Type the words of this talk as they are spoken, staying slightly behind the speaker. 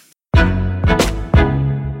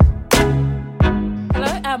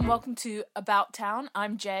Welcome to About Town.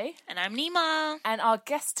 I'm Jay. And I'm Nima. And our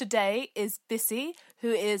guest today is Bissy, who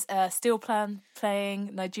is a steel playing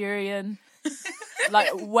Nigerian, like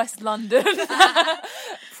West London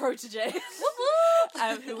protege,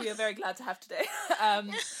 who we are very glad to have today.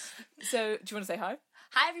 So, do you want to say hi?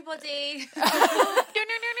 Hi, everybody.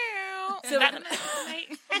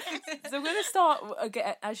 So we're going to start,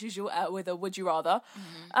 again, as usual, with a Would You Rather.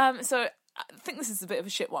 So I think this is a bit of a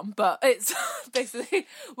shit one, but it's basically,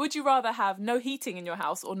 would you rather have no heating in your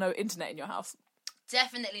house or no internet in your house?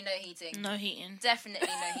 Definitely no heating. No heating. Definitely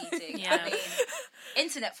no heating. Yeah. I mean,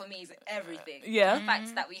 internet for me is everything. Yeah. The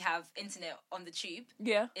fact that we have internet on the tube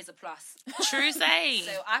is a plus. True say.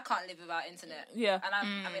 So I can't live without internet. Yeah. And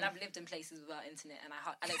I mean, I've lived in places without internet, and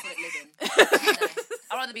I don't call it living. No.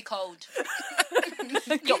 I'd rather be cold.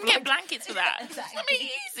 You can get blankets for that. Exactly. I mean,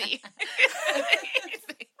 easy.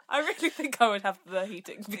 I really think I would have the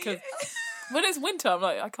heating because when it's winter, I'm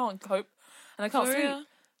like, I can't cope and I can't For sleep. real?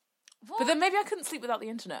 What? But then maybe I couldn't sleep without the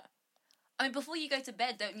internet. I mean, before you go to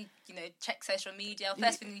bed, don't you check social media?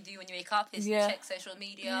 First thing you do when you wake up is check social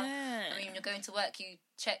media. Yeah. I mean, when you're going to work, you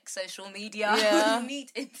check social media. Yeah. You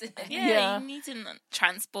need internet. Yeah, you need to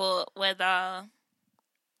transport, weather.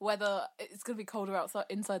 Whether it's going to be colder outside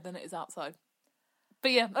inside than it is outside.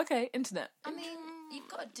 But yeah, okay, internet. I mean, you've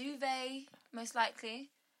got a duvet, most likely.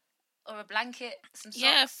 Or a blanket, some socks.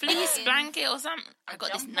 Yeah, fleece in. blanket or something. I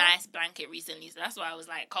got this jumper. nice blanket recently, so that's why I was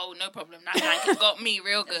like, cold, no problem. That blanket got me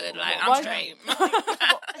real good. Like, Why- I'm straight.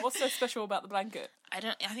 What's so special about the blanket? I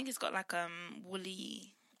think it's got like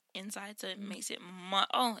woolly inside, so it makes it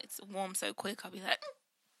it's warm so quick. I'll be like,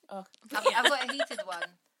 Oh, I've got a heated one.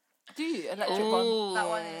 do you? Electric one? ooh. That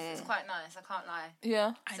one is quite nice, I can't lie.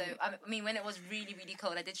 Yeah. So, I mean, when it was really, really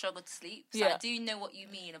cold, I did struggle to sleep. So Yeah. I do know what you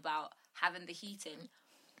mean about having the heating.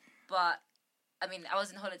 But, I mean, I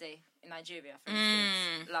was on holiday in Nigeria, for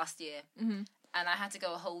instance, last year. Mhm. And I had to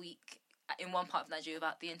go a whole week in one part of Nigeria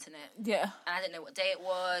without the internet. Yeah. And I didn't know what day it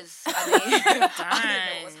was. I mean, I didn't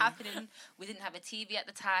know what was Dang. happening. We didn't have a TV at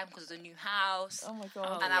the time because it was a new house. Oh my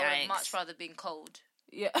god. And I would yikes. have much rather been cold.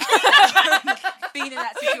 Yeah. Being in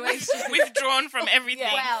that situation. Withdrawn from everything.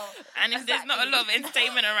 Well, And if there's not a lot of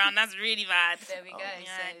entertainment around, that's really bad. there we go.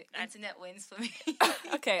 yeah, So internet wins for me.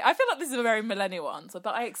 Okay, I feel like this is a very millennial answer,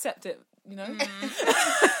 but I accept it, you know?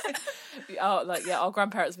 Our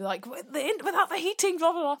grandparents would be like, without the heating,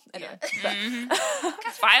 blah, blah, blah. Anyway.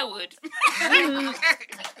 Firewood.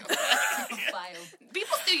 File.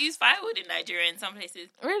 People still use firewood in Nigeria in some places.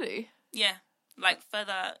 Really? Yeah. Like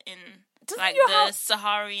further in Doesn't like your the house-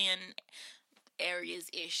 Saharian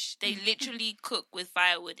areas-ish. They literally cook with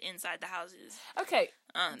firewood inside the houses. Okay,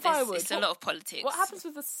 There's- Firewood. It's a lot of politics. what happens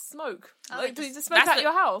with the smoke? Oh, Like, it do you just- just smoke that's out the-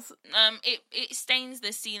 your house? It stains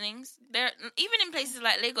the ceilings. There, even in places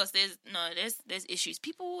like Lagos, there's issues.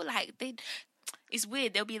 People it's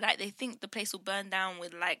weird. They'll be like, they think the place will burn down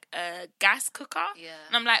with like a gas cooker. Yeah.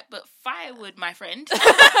 And I'm like, but firewood, my friend. Well,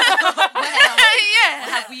 Yeah.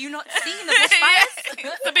 have you not seen the bushfires?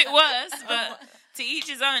 It's a bit worse, but to each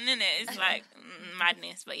his own, innit? It's like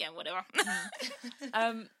madness, but yeah, whatever.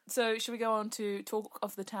 So should we go on to Talk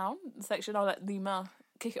of the Town section? I'll let Lima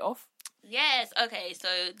kick it off. Yes, okay, so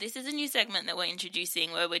this is a new segment that we're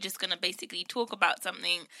introducing where we're just going to basically talk about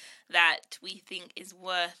something that we think is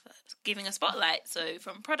worth giving a spotlight. So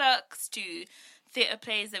from products to theatre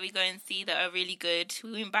plays that we go and see that are really good.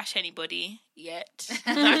 We won't bash anybody yet.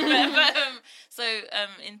 So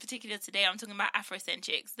in particular today I'm talking about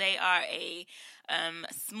Afrocentrics. They are a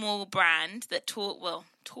small brand that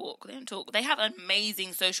they have an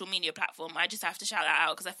amazing social media platform. I just have to shout that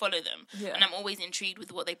out because I follow them. Yeah. And I'm always intrigued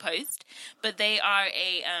with what they post. But they are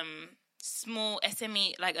a small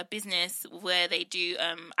SME, like a business where they do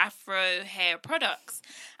Afro hair products.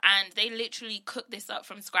 And they literally cook this up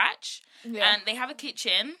from scratch. Yeah. And they have a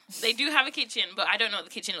kitchen. They do have a kitchen, but I don't know what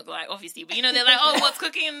the kitchen looks like, obviously. But, they're like, oh, what's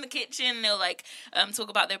cooking in the kitchen? They'll, talk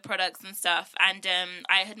about their products and stuff. And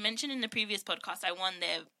I had mentioned in the previous podcast, I won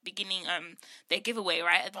their giveaway,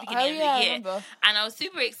 right, at the beginning of the year. I remember. And I was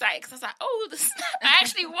super excited because I was like, oh, I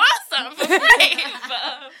actually won something for free.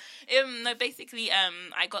 But, no, basically,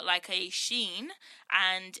 I got, like, a sheen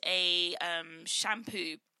and a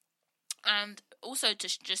shampoo. And also,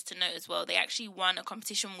 just to note as well, they actually won a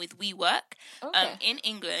competition with WeWork in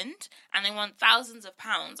England, and they won thousands of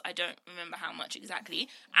pounds. I don't remember how much exactly.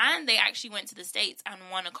 And they actually went to the States and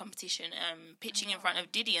won a competition pitching in front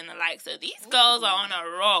of Diddy and the like. So these girls are on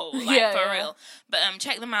a roll, for real. But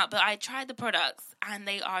check them out. But I tried the products, and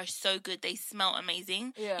they are so good. They smell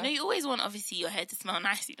amazing. Yeah. You know, you always want, obviously, your hair to smell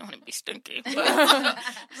nice. You don't want it to be stinky. So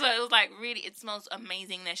it was like, really, it smells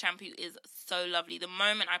amazing. Their shampoo is so lovely. The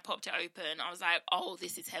moment I popped it open, I was like, oh,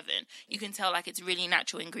 this is heaven. You can tell, like, it's really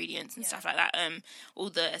natural ingredients and stuff like that. All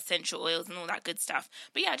the essential oils and all that good stuff.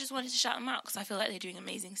 But yeah, I just wanted to shout them out because I feel like they're doing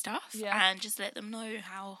amazing stuff. Yeah. And just let them know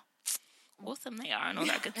how awesome they are and all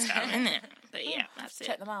that good stuff, isn't it? But yeah, that's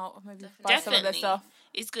Check it. them out. Maybe buy some of their Definitely. stuff.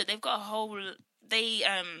 It's good. They've got a whole.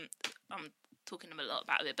 I'm talking a lot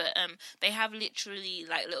about it, but they have literally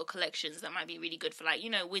like little collections that might be really good for, like, you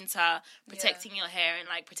know, winter, protecting your hair and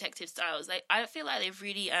like protective styles. Like, I feel like they've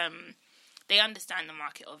really they understand the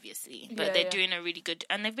market, obviously, but they're doing a really good,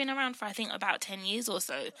 and they've been around for, I think, about 10 years or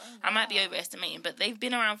so. I might be overestimating, but they've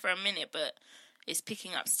been around for a minute, but it's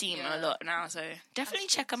picking up steam a lot now, so definitely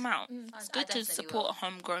check them out. It's good to support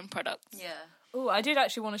homegrown products. Yeah. Oh, I did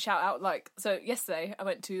actually want to shout out, like, so yesterday I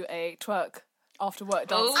went to a twerk after work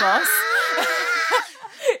dance class.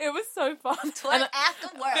 It was so fun. Twerk after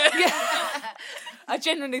work. I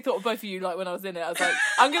genuinely thought of both of you, like, when I was in it. I was like,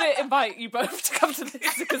 I'm going to invite you both to come to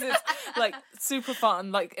this because it's, like, super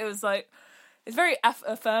fun. Like, it was, like, it's very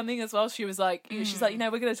affirming as well. She was like, she's like, you know,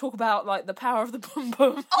 we're going to talk about, like, the power of the boom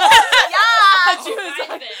boom. Oh, And she was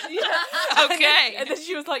like, yeah. Okay. And then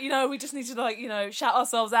she was like, you know, we just need to, like, you know, shout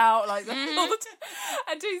ourselves out, like, all the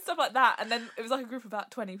and doing stuff like that. And then it was like a group of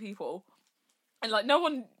about 20 people. And, like, no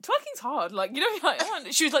one, twerking's hard. Like, you know, like,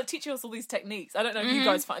 she was, like, teaching us all these techniques. I don't know if you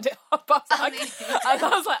guys find it hard, but I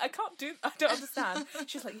was like, I don't understand.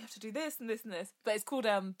 She was like, you have to do this and this and this. But it's called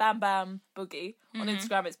Bam Bam Boogie. On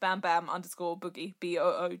Instagram, it's Bam Bam _Boogie,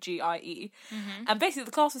 BOOGIE. And basically,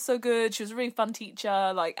 the class was so good. She was a really fun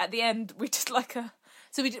teacher. Like, at the end, we did, like,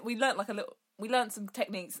 we learnt, like, we learnt some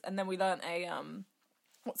techniques, and then we learnt a,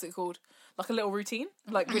 what's it called? Like a little routine,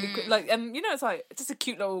 like really quick, like, and you know, it's like just a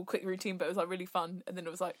cute little quick routine, but it was like really fun. And then it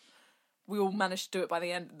was like we all managed to do it by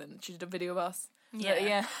the end, and then she did a video of us.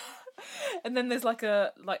 Yeah. And then there's like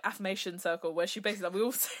a affirmation circle where she basically, like, we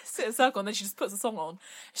all sit in a circle, and then she just puts a song on.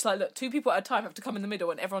 She's like, look, 2 people at a time have to come in the middle,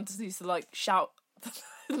 and everyone just needs to like shout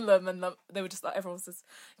them, and they were just like, everyone was just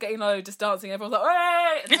getting low, just dancing. Everyone's like,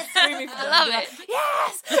 "Hey!" and just screaming for them. I love like, it.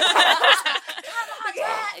 Yes.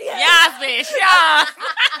 Yes, bitch. Yeah.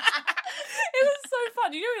 It was so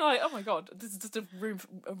fun. You know, you're like, oh my god, this is just a room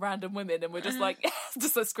of random women, and we're just like,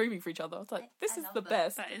 just like screaming for each other. I was like, this is the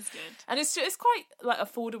best. That is good. And it's quite like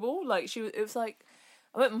affordable. Like it was like,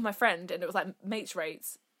 I went with my friend, and it was like mates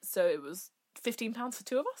rates, so it was £15 for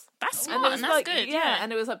 2 of us. That's And smart. it was That's like, good. yeah,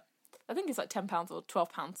 and it was like, I think it's like £10 or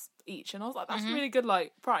 £12 each, and I was like, that's a really good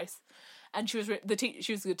like price. And she was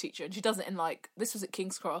she was a good teacher, and she does it in like, this was at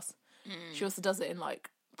King's Cross. She also does it in like,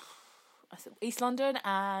 I said East London,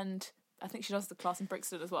 and I think she does the class in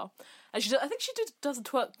Brixton as well. And I think she does a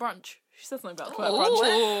twerk brunch. She said something about twerk brunch.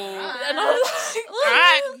 And I was like, All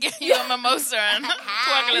right, get you a mimosa and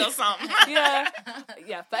twerk a little something. yeah.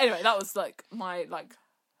 But anyway, that was like my like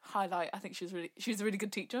highlight. I think she was a really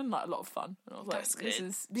good teacher and like a lot of fun. And I was like, That's good.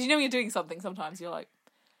 you know, when you're doing something, sometimes you're like,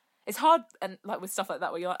 it's hard, and like with stuff like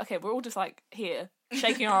that where you're like, okay, we're all just like here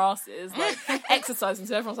shaking our asses, like exercising,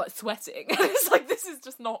 so everyone's like sweating. And it's like, this is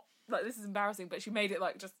just not, like, this is embarrassing, but she made it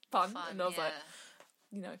like just fun. And I was like,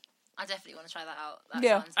 you know, I definitely want to try that out. That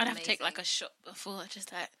Yeah. sounds I'd have to amazing. take like a shot before,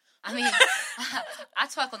 just like I mean, I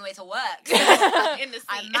twerk on the way to work. in the seat.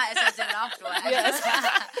 I might as well do it afterwards.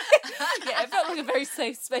 yeah, it felt like a very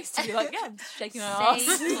safe space to be like, yeah, I'm just shaking my Safe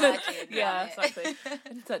ass. twerking, Yeah, love it. exactly.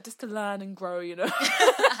 And it's like, just to learn and grow, you know.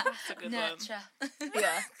 That's a good one. Nurture.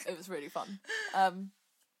 Yeah, it was really fun.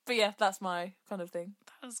 But yeah, that's my kind of thing.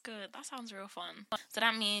 That was good. That sounds real fun. So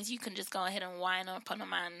that means you can just go ahead and wine up on a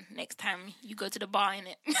man next time you go to the bar,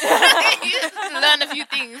 innit? Learn a few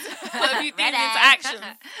things. Put a few things into action.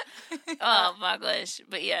 Oh my gosh.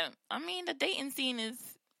 But yeah, I mean, the dating scene is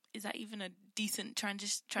that even a decent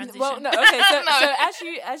transition? Well, no, okay. So, No. so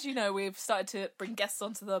as you know, we've started to bring guests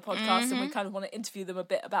onto the podcast, and we kind of want to interview them a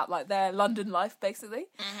bit about like their London life, basically.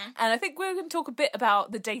 And I think we're going to talk a bit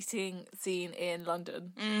about the dating scene in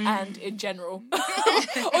London and in general,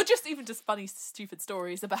 or just even just funny, stupid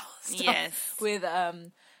stories about stuff Yes. with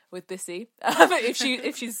Bissy,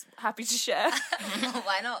 if she's happy to share.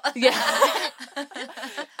 Why not? Yeah.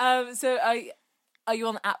 So are you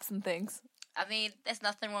on apps and things? I mean, there's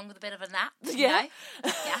nothing wrong with a bit of a nap. You Yeah. know?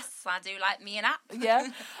 Yes, I do like me a nap. Yeah.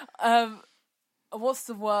 What's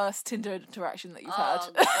the worst Tinder interaction that you've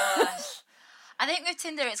Oh, had? gosh. I think with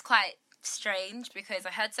Tinder it's quite strange because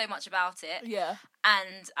I heard so much about it Yeah.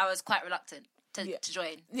 and I was quite reluctant to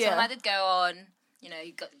join. So Yeah. when I did go on, you know,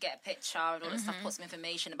 you got get a picture and all that stuff, put some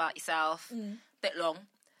information about yourself, bit long.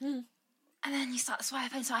 And then you start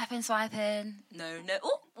swiping. No.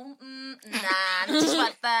 Nah. Just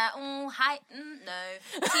like that. Hi.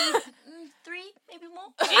 No. Teeth. 3, maybe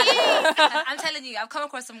more. I'm telling you, I've come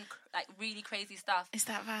across some like really crazy stuff. Is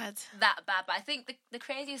that bad? That bad. But I think the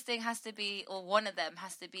craziest thing has to be, or one of them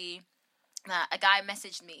has to be, that a guy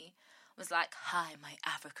messaged me, was like, "Hi, my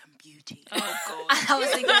African beauty." Oh god. And I was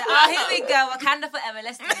thinking, here we go, Wakanda forever,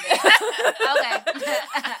 let's do this. Okay.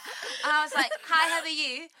 And I was like, "Hi, how are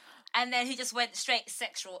you?" And then he just went straight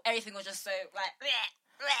sexual. Everything was just so like,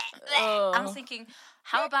 bleh, bleh, bleh. I was thinking,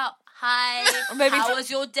 how about, "Hi, maybe how was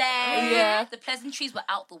your day?" Yeah. The pleasantries were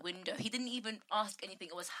out the window. He didn't even ask anything.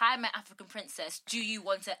 It was, "Hi, my African princess. Do you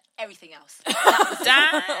want everything else?" That was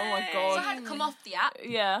Damn. Oh my god. So I had to come off the app.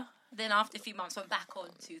 Yeah. Then after a few months, went back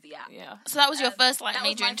onto the app. Yeah. So that was your first like That was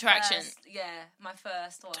major my interaction. My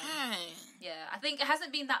first one. Dang. Yeah, I think it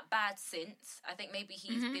hasn't been that bad since. I think maybe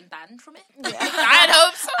he's been banned from it. I'd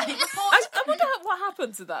hope so. I wonder what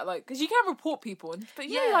happens to that, like, because you can report people, but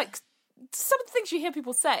you know, Yeah. like, some of the things you hear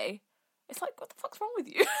people say, it's like, what the fuck's wrong with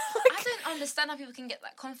you? I don't understand how people can get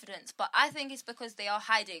that confidence, but I think it's because they are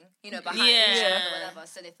hiding, behind Yeah. each other or whatever,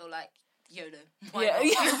 so they feel like, YOLO. Why Yeah, not?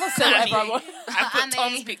 yeah, I'll say whatever I want. I put I mean-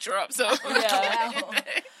 Tom's picture up, so Yeah. Well,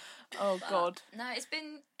 Oh god. no, it's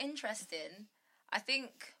been interesting. I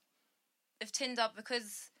think with Tinder,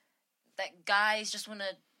 because that guys just want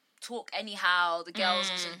to talk anyhow, the girls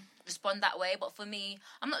also respond that way. But for me,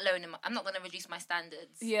 I'm not lowering them. I'm not going to reduce my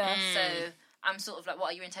standards. Yeah. So I'm sort of like,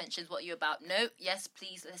 what are your intentions? What are you about? No, yes,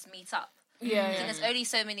 please, let's meet up. Yeah. And Yeah. there's only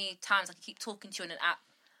so many times I can keep talking to you on an app.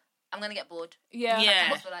 I'm going to get bored. Yeah.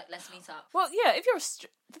 Yeah. I feel like, let's meet up. Well, yeah, if you're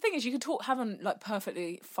the thing is, you can talk, have a like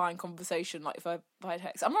perfectly fine conversation, like if I by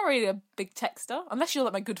text. I'm not really a big texter, unless you're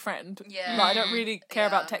like my good friend. Yeah. Like, I don't really care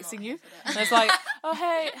about I'm not texting here you. for that. And it's like, oh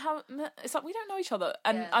hey, it's like we don't know each other,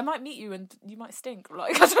 and Yeah. I might meet you, and you might stink.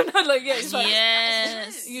 Like I don't know, like yeah, it's like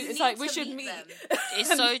yes, You- it's need like we to should meet. them.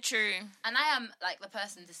 it's so true. And I am like the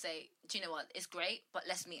person to say, do you know what? It's great, but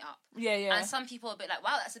let's meet up. Yeah, yeah. And some people are a bit like,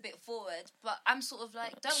 wow, that's a bit forward. But I'm sort of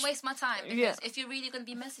like, don't waste my time. Because Yeah. if you're really going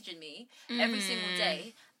to be messaging me every single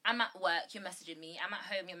day, I'm at work, you're messaging me. I'm at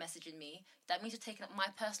home, you're messaging me. That means you're taking up my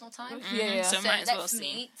personal time. Yeah, yeah. So So might as well let's see.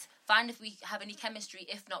 meet, find if we have any chemistry.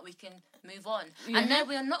 If not, we can move on. Yeah. And no,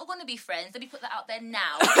 we are not going to be friends. Let me put that out there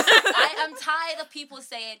now. I am tired of people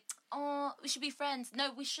saying, oh, we should be friends. No,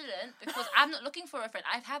 we shouldn't, because I'm not looking for a friend.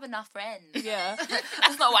 I have enough friends. Yeah.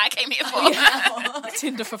 That's not what I came here for.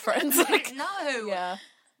 Tinder for friends. Like, No. yeah,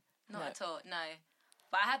 Not No. at all, no.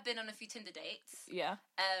 But I have been on a few Tinder dates. yeah.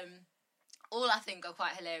 All I think are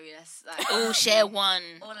quite hilarious. Like, Oh, share one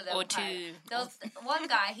all of them or are quite- two. There was one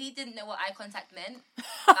guy, he didn't know what eye contact meant.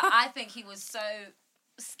 But I think he was so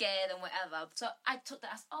scared and whatever. So I took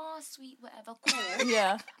that as, oh, sweet, whatever, cool.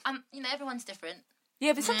 Yeah. Everyone's different.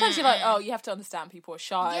 Yeah, but sometimes you're like, oh, you have to understand people are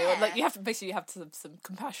shy, or Yeah. like you have to basically have some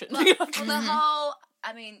compassion. But for the whole,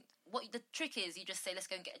 what the trick is, you just say, let's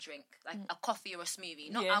go and get a drink, like a coffee or a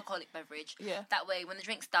smoothie, not Yeah. alcoholic beverage. Yeah. That way, when the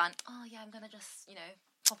drink's done, oh yeah, I'm gonna just,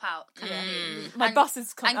 pop out. kind of thing. My And- bus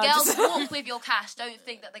is And girls walk with your cash. Don't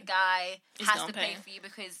think that the guy He's has gonna to pay pay. for you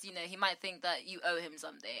because he might think that you owe him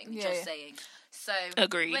something. Yeah, Just yeah. saying. So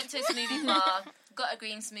Agreed. went to a smoothie bar, got a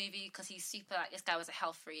green smoothie because he's super. Like, this guy was a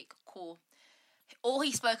health freak. Cool. All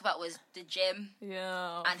he spoke about was the gym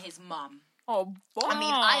Yeah. and his mum. Oh, boy. I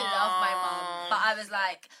mean, I love my mum, but I was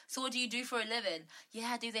like, so what do you do for a living? Yeah,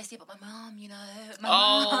 I do this, yeah, but my mum, my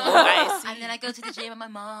Oh, mum. I see. And then I go to the gym and my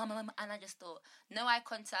mum, and I just thought, no eye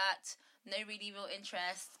contact, no really real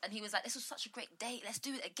interest. And he was like, this was such a great date, let's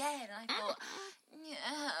do it again. And I thought,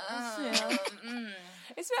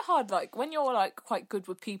 It's a bit hard, like, when you're, like, quite good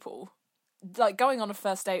with people, like, going on a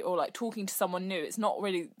first date or, like, talking to someone new, it's not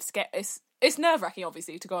really it's nerve-wracking,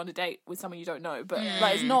 obviously, to go on a date with someone you don't know, but,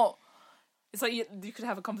 like, it's not... It's like you could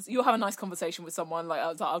have you'll have a nice conversation with someone, like,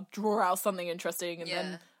 I'll draw out something interesting, and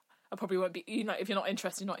then I probably won't be, if you're not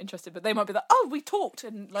interested, but they might be like, oh, we talked,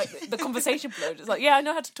 and, like, the conversation flowed. It's like, yeah, I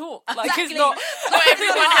know how to talk. Like, Exactly. it's not... Not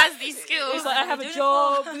everyone has these skills. It's like, I have a doing it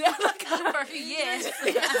job. Yeah, like, for a few years,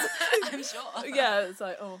 I'm sure. yeah, it's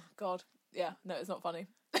like, oh, God. Yeah, no, it's not funny.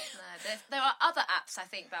 No, there are other apps I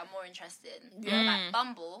think that are more interesting. Yeah. Like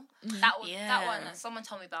Bumble. That one, someone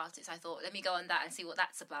told me about it, so I thought, let me go on that and see what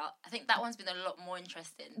that's about. I think that one's been a lot more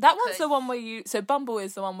interesting. That one's the one where so Bumble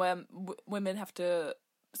is the one where women have to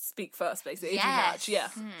speak first, basically. If Yes. you match, yeah.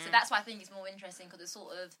 So that's why I think it's more interesting, because it's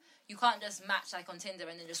sort of, you can't just match like on Tinder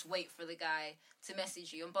and then just wait for the guy to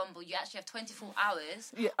message you. On Bumble, you actually have 24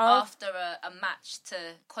 hours Yeah, after a match to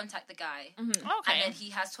contact the guy. Okay. And then he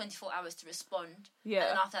has 24 hours to respond. Yeah. And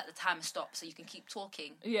then after that, the timer stops, so you can keep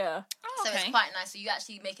talking. Yeah. Oh, So okay. it's quite nice. So you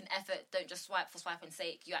actually make an effort. Don't just swipe for swiping's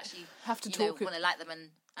sake. You actually Have to you know, talk. want to like them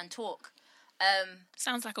and talk.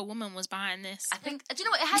 Sounds like a woman was behind this. I think, do you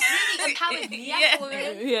know what? It has really empowered me Yeah. as a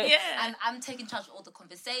woman. Yeah. Yeah. And I'm taking charge of all the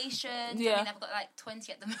conversations. Yeah. I mean, I've got like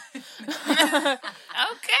 20 at the moment.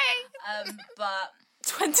 Okay. But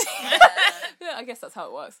 20. uh, Yeah, I guess that's how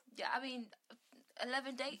it works. yeah, I mean,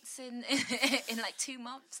 11 dates in like 2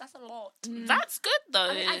 months. That's a lot. That's good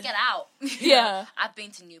though. I mean, I get out. Yeah. I've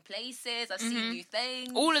been to new places. I've seen new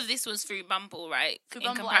things. All of this was through Bumble, right? Through In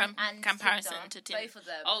Bumble and comparison Tinder, to Tinder. both of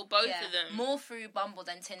them. Oh, both of them. More through Bumble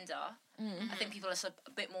than Tinder. I think people are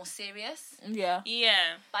a bit more serious. Yeah.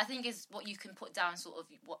 Yeah. But I think it's what you can put down, sort of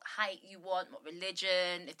what height you want, what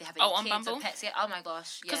religion, if they have any Oh, on kids or Bumble? pets. Yeah. Oh my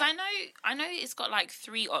gosh. Yeah. Because I know it's got like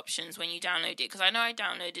 3 options when you download it. Because I know I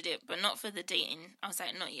downloaded it, but not for the dating. I was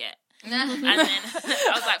like, not yet. And then I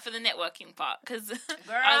was like, for the networking part, because I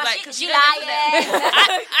was like, 'cause she you know, lying.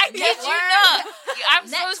 I kid you not. I'm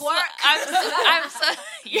so slow. Network. I'm so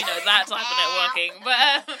you know that type of networking,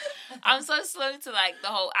 but I'm so slow to like the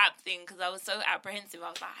whole app thing because I was so apprehensive. I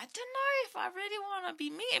was like, I don't know if I really want to be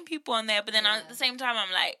meeting people on there, but then at the same time,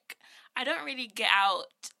 I'm like, I don't really get out.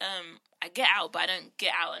 I get out, but I don't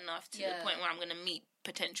get out enough to the point where I'm gonna meet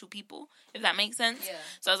potential people, if that makes sense. Yeah.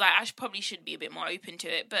 So I was like, probably should be a bit more open to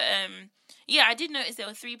it. But yeah, I did notice there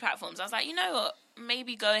were 3 platforms. I was like, you know what?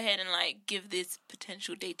 Maybe go ahead and like give this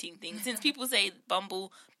potential dating thing. Since people say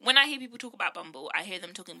Bumble, when I hear people talk about Bumble, I hear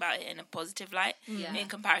them talking about it in a positive light in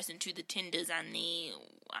comparison to the Tinders and the,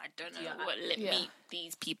 I don't know, what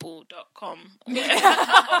letmeetthesepeople.com. /dating.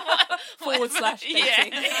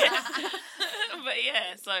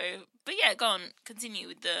 Yeah. But yeah, go on, continue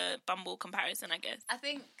with the Bumble comparison, I guess. I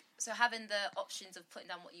think so. Having the options of putting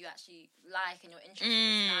down what you actually like and you're interested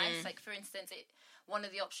in is nice. Like for instance, one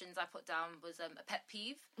of the options I put down was a pet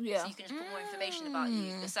peeve. Yeah. So you can just put more information about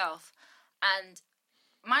you yourself. And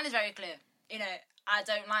mine is very clear. You know, I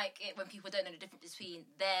don't like it when people don't know the difference between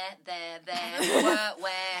there,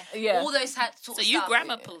 where, Yeah. all those sort of So stuff. you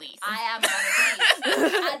grammar police. I am grammar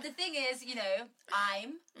police. And the thing is, you know,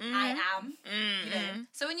 I am, you know.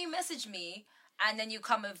 So when you message me and then you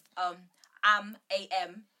come with am, am,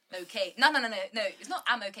 okay. No. It's not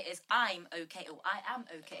am okay, it's I'm okay or I am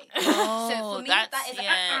okay. So for me, that is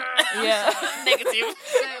Yeah. Negative.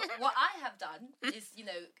 So what I have done is, you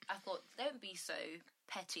know, I thought, don't be so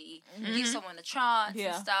petty. Give someone a chance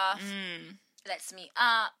Yeah. and stuff. Let's meet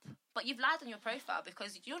up. But you've lied on your profile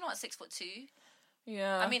because you're not 6'2".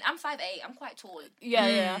 Yeah. I mean, I'm 5'8". I'm quite tall.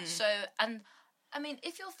 yeah. So, and I mean,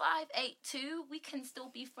 if you're 5'8" too, we can still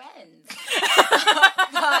be friends.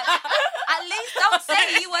 But at least don't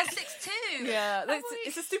say you were 6'2". Yeah.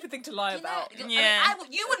 It's a stupid thing to lie about. You know, Yeah. I mean,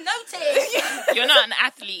 you would notice. You're not an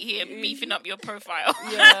athlete here beefing up your profile.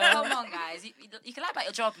 Yeah. Come on, guys. You can lie about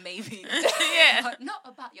your job, maybe. Yeah. But not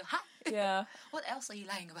about your height. Yeah. What else are you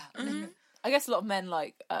lying about? I guess a lot of men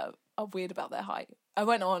like are weird about their height. I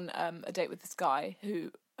went on a date with this guy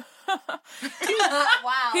who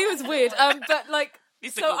Wow. he was weird. But like,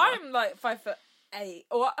 It's a so good one. I'm like 5'8",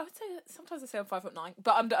 or I would say sometimes I say I'm 5'9",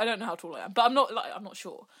 but I don't know how tall I am. But I'm not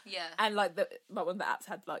sure. Yeah. And like but when the apps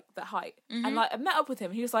had like the height, and like I met up with him,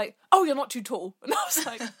 and he was like, "Oh, you're not too tall," and I was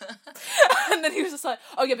like, and then he was just like,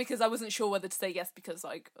 "Oh yeah," because I wasn't sure whether to say yes because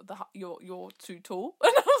like you're too tall,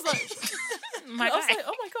 and I was like. My I was guy. like,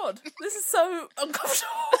 oh my god, this is so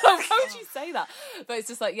uncomfortable. Why would you say that? But it's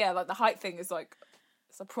just like, yeah, like the height thing is like,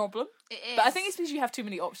 it's a problem. It is. But I think it's because you have too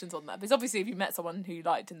many options on there. Because obviously if you met someone who you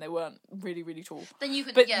liked and they weren't really, really tall. Then you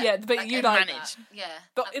could, But yeah. yeah, but you like manage. Yeah.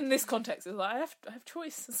 But in this context, it's like, I have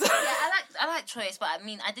choice. Yeah, I like choice, but I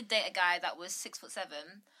mean, I did date a guy that was 6'7".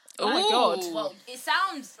 Oh my God. Well, it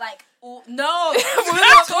sounds like no, We're too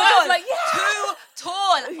not tall, like, yeah. too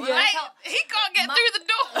tall. Yeah. Like, he can't get through the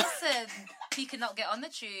door. Listen, he could not get on the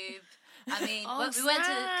tube. I mean, Oh, we went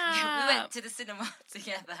snap. to the cinema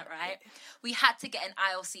together, right? We had to get an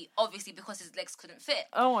aisle seat, obviously, because his legs couldn't fit.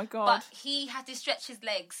 Oh my god. But he had to stretch his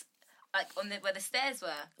legs like on where the stairs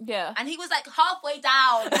were, Yeah. and he was like halfway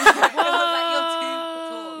down. It was like, you're too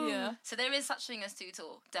tall. Yeah. So there is such thing as too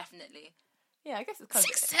tall, definitely. Yeah, I guess it's kind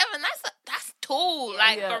 6'7", that's tall,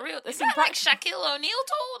 like Yeah. for real. There's Is some that like Shaquille O'Neal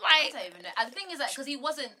tall? I Like, don't even know. And the thing is that because he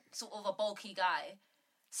wasn't sort of a bulky guy,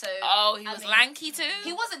 So He I was mean, lanky too.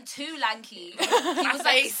 He wasn't too lanky. He My was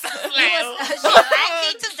face. like, he was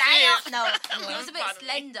lanky to die up. No, he was a bit Pardon me.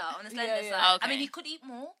 slender on the slender Yeah. side. Okay. I mean, he could eat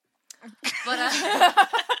more. But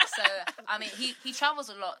so I mean, he travels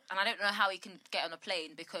a lot, and I don't know how he can get on a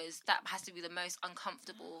plane because that has to be the most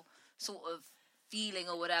uncomfortable sort of feeling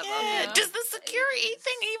or whatever. Yeah, Yeah. does the security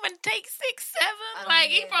thing even take 6, 7? I Like,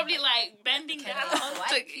 he mean, probably, like, bending can down. I swipe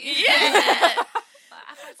To, you? yeah. But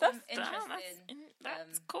I've had some Damn, interesting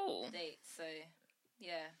that's cool. dates. So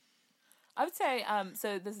yeah. I would say,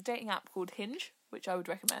 so there's a dating app called Hinge, which I would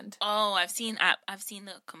recommend. Oh, I've seen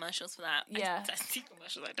the commercials for that. Yeah. I see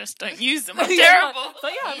commercials. I just don't use them. I'm Yeah, terrible.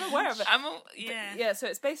 But yeah, I'm aware of it. Yeah. Yeah, so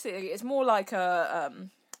it's more like a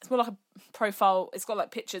profile. It's got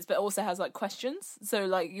like pictures, but it also has like questions. So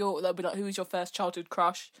like they'll be like, who's your first childhood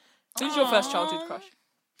crush? Who's your first childhood crush?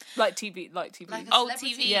 Like TV. Like a Oh,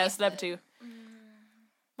 celebrity, TV. Yeah, is it? celebrity.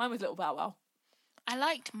 Mine was Little Bow Wow. I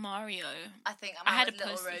liked Mario. I think I I had had a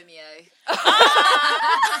Little pussy. Romeo.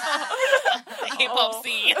 The hip hop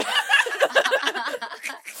scene.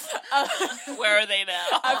 Where are they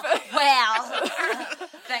now? Well,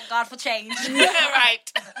 thank God for change.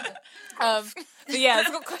 Right. But yeah, it's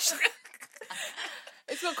got questions.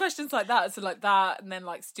 It's got questions like that, so like that, and then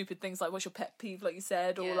like stupid things like what's your pet peeve, like you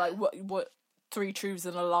said, or Yeah. like what 3 truths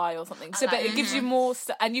and a lie or something. So, like but it gives you more,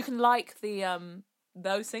 and you can like the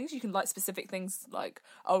those things. You can like specific things, like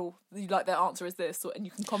you like their answer is this, and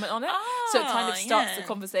you can comment on it. So it kind of starts the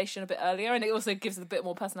conversation a bit earlier, and it also gives it a bit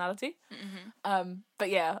more personality. But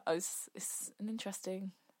yeah, it's an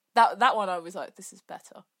interesting that one. I was like, this is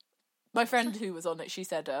better. My friend who was on it, she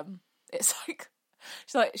said, it's like.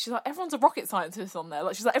 She's like everyone's a rocket scientist on there.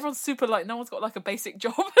 Like she's like everyone's super like no one's got like a basic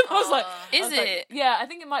job. And I was like, Is it? yeah, I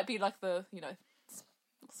think it might be like the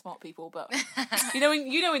smart people, but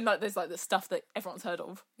when like there's like the stuff that everyone's heard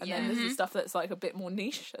of, and then there's the stuff that's like a bit more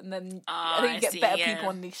niche, and then I think you get better people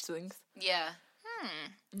on niche things. Yeah.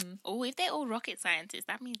 Oh, if they're all rocket scientists,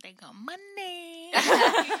 that means they got money.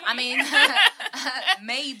 I mean,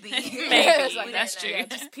 maybe. It's like, that's no, true. yeah,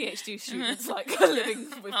 just PhD students like living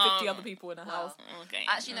with 50 other people in a house. Okay.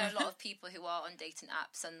 I actually know a lot of people who are on dating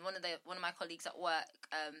apps, and one of my colleagues at work,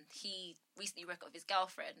 he recently broke up with his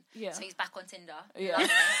girlfriend, Yeah. so he's back on Tinder, Yeah. loving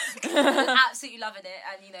it. Absolutely loving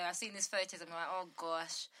it. And I've seen these photos, and I'm like, oh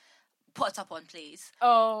gosh, put a top on, please.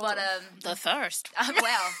 Oh, But The thirst.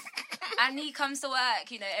 well, and he comes to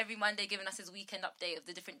work, every Monday, giving us his weekend update of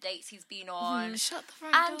the different dates he's been on. Shut the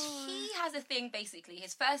front And door. he has a thing, basically.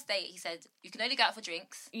 His first date, he said, you can only go out for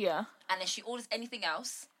drinks, yeah. and if she orders anything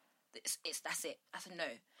else, that's it. That's a no.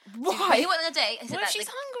 Why? He went on a date and said What if that she's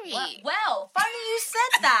hungry? Well, funny you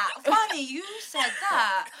said that. Funny you said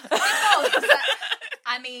that. Because,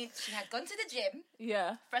 I mean, she had gone to the gym,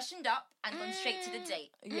 Yeah. freshened up, and gone straight to the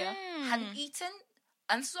date. Yeah. Hadn't eaten,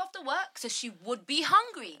 and so after work, so she would be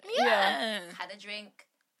hungry. Yeah. Had a drink,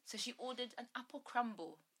 so she ordered an apple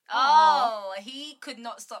crumble. Oh, he could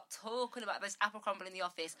not stop talking about this apple crumble in the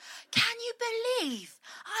office. Can you believe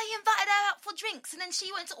I invited her out for drinks and then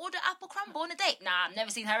she went to order apple crumble on a date? Nah, I've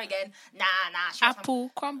never seen her again. Nah.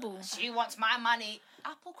 Apple crumble. She wants my money.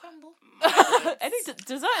 Apple crumble? Any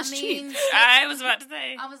dessert is cheap. I was about to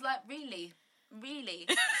say. I was like, really? Really?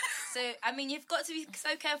 So, I mean, you've got to be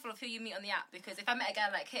so careful of who you meet on the app, because if I met a guy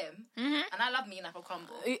like him, and I love me an apple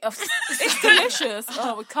crumble. It's delicious.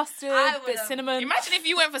 Oh, with custard, I bit would've- cinnamon. Imagine if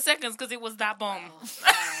you went for seconds because it was that bomb.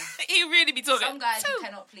 Yeah. He'd really be talking. Some guys you Two.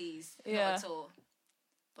 cannot please. Yeah. Not at all.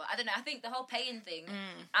 But I don't know. I think the whole paying thing,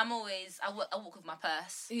 I walk with my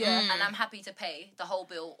purse. Yeah. And I'm happy to pay the whole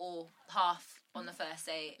bill or half on the first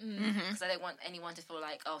date. Because I don't want anyone to feel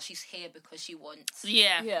like, oh, she's here because she wants.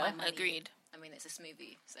 Yeah, Yeah. money. agreed. I mean, it's a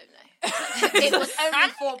smoothie, so no. It was only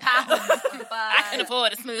 £4. But, I can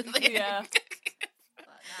afford a smoothie. Yeah. But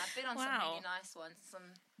no, I've been on some Wow. really nice ones.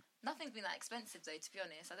 Nothing's been that expensive though, to be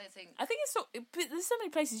honest. I don't think. I think but there's so many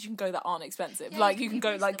places you can go that aren't expensive. Yeah, like you you can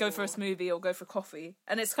can be go for a reasonable. smoothie or go for coffee,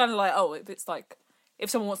 and it's kind of like, oh, if it's like if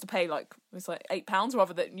someone wants to pay like it's like £8,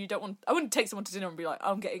 rather than you don't want. I wouldn't take someone to dinner and be like,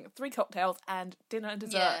 I'm getting 3 cocktails and dinner and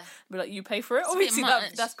dessert. Yeah. Be like, you pay for it. a bit Obviously,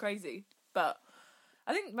 much. that's crazy, but.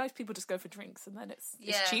 I think most people just go for drinks, and then it's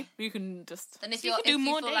Yeah. cheap. You can just Then if You you could do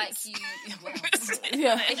more feel dates. like you, well,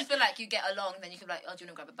 yeah. if you feel like you get along, then you can be like, oh, do you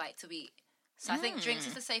want to grab a bite to eat? So I think drinks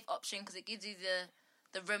is a safe option because it gives you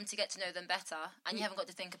the room to get to know them better, and you haven't got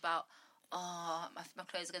to think about, oh, my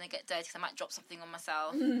clothes are going to get dirty because I might drop something on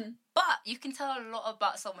myself. But you can tell a lot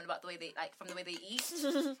about someone about the way they from the way they eat.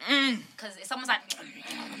 Because if someone's like,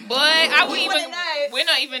 Boy, I wouldn't You even. wouldn't know. We're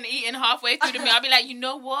not even eating halfway through the meal. I'll be like, you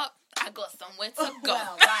know what? I got somewhere to go.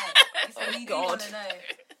 well, right, so you do God. want to know.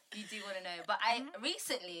 You do want to know. But I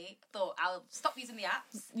recently thought I'll stop using the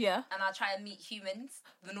apps Yeah. and I'll try and meet humans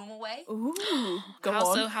the normal way. Ooh. Go How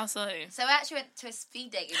on. so? How so? So I actually went to a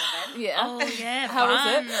speed dating event. Yeah. Oh yeah. How was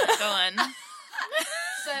fun. it? Go on.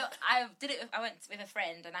 So I did it. I went with a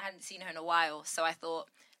friend and I hadn't seen her in a while. So I thought,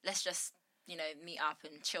 let's just, meet up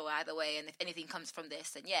and chill either way. And if anything comes from this,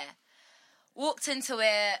 then yeah. Walked into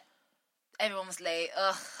it. Everyone was late.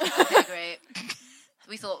 Ugh. Okay, great.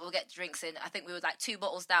 We thought we'll get drinks in. I think we were like 2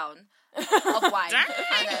 bottles down of wine. Dang.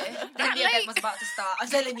 I know. Then the event was about to start. I'm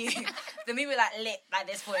telling you. Then we were like lit by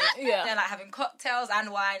this point. Yeah. They're like having cocktails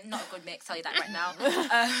and wine. Not a good mix, tell you that right now.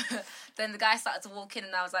 Then the guy started to walk in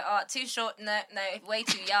and I was like, oh, too short. No, way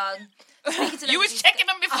too young. Speaking to them, You was these- checking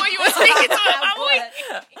them before you were speaking to them. I Oh, wait.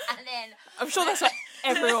 was. And then I'm sure that's what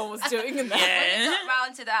everyone was doing in there. Yeah. when it got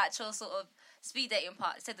round to the actual sort of speed dating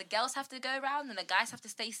part, it said the girls have to go round and the guys have to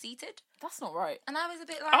stay seated. That's not right. And I was a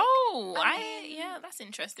bit like, Oh, I mean, yeah, that's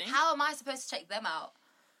interesting. how am I supposed to check them out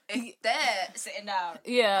if they're sitting down?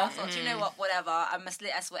 Yeah. I thought, you know what, whatever, I'm as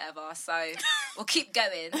lit as whatever, so we'll keep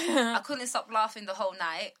going. I couldn't stop laughing the whole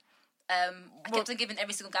night. I kept on giving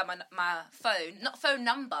every single guy my phone, not phone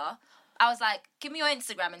number. I was like, give me your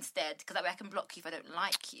Instagram instead, because that way I can block you if I don't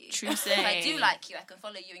like you. True If I do saying. like you, I can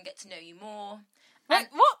follow you and get to know you more. Wait, And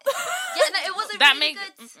what? yeah, no, it was a That really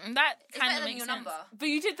makes good. that It's kind better of than makes your sense. number. But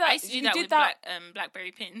you did that. I used to do you that did with that.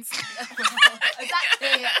 BlackBerry pins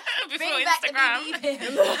Exactly. before Bring back the Instagram. BB.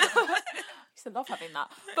 I used to love having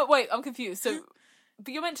that. But wait, I'm confused. So,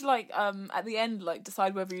 but you're meant to at the end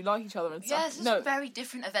decide whether you like each other and stuff. Yeah, it's no. a very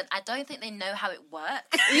different event. I don't think they know how it works.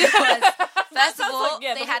 Because first of sounds all, like-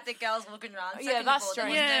 yeah, they the- had the girls walking around. Yeah, Second that's of all, there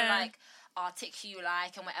strange. was Yeah. no tick who you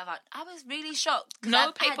like and whatever. I was really shocked. 'cause No I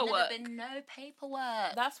had paperwork. never been no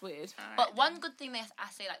paperwork. That's weird. But one good thing they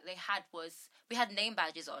had was we had name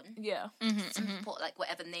badges on. Yeah. Some people put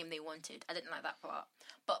whatever name they wanted. I didn't like that part.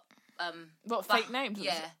 But What fake names? and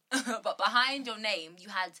yeah. stuff? But behind your name, you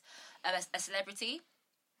had a celebrity.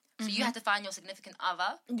 So you had to find your significant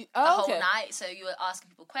other the Oh, okay. whole night. So you were asking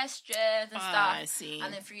people questions and stuff. I see.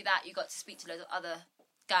 And then through that, you got to speak to loads of other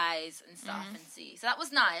guys and stuff and see. So that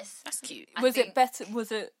was nice. That's cute. I Was think- it better?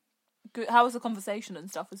 Was it good? How was the conversation and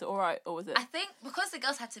stuff? Was it all right, or was it? I think because the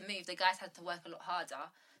girls had to move, the guys had to work a lot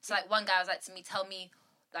harder. So one guy was like to me, tell me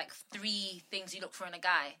 3 things you look for in a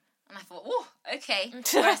guy. And I thought, oh, okay.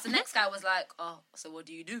 Whereas the next guy was like, oh, so what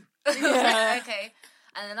do you do? Yeah. Okay.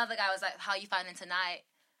 And another guy was like, how are you finding tonight?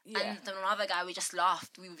 Yeah. And then another guy, we just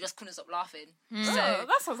laughed. We just couldn't stop laughing. Oh, So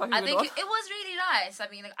that sounds like a I good think one. it was really nice. I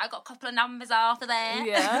mean, I got a couple of numbers after there.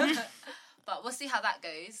 Yeah. But we'll see how that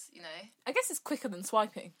goes, I guess it's quicker than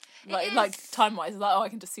swiping. It Like is. time wise, I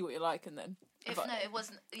can just see what you like and then. If I- no, it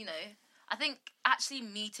wasn't, I think actually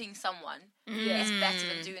meeting someone Yeah. is better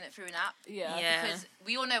than doing it through an app. Yeah. Yeah. Because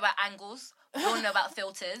we all know about angles. We all know about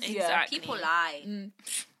filters. Yeah. Exactly. People lie.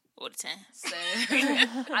 All the time. So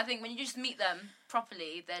I think when you just meet them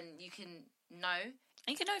properly, then you can know.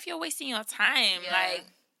 You can know if you're wasting your time. Yeah. Like,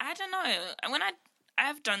 I don't know. When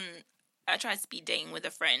I tried speed dating with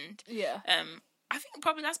a friend. Yeah. I think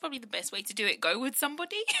that's probably the best way to do it. Go with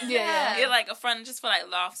somebody. Yeah. You're like a friend just for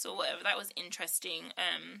laughs or whatever. That was interesting.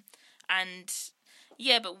 And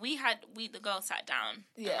yeah, but the girls sat down.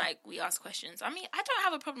 Yeah. And, we asked questions. I mean, I don't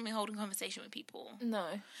have a problem in holding conversation with people. No.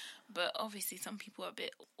 But obviously some people are a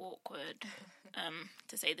bit awkward,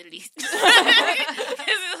 to say the least. Because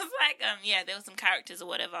it was there were some characters or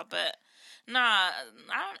whatever, but nah,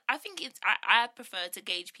 I think I prefer to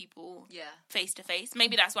gauge people Yeah. face to face.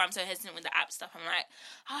 Maybe that's why I'm so hesitant with the app stuff. I'm like,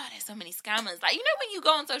 there's so many scammers. When you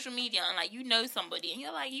go on social media and you know somebody and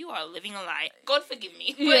you're like, you are living a lie. God forgive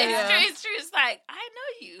me. But Yeah. it's true. It's like, I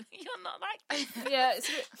know you. You're not like this. Yeah. It's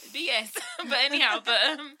a bit... BS. But anyhow,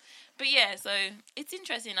 but yeah, so it's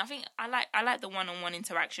interesting. I think I like the one-on-one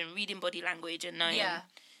interaction, reading body language and knowing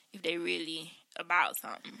if they're really about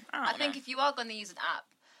something. I think if you are going to use an app,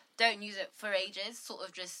 don't use it for ages. Sort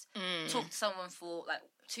of just talk to someone for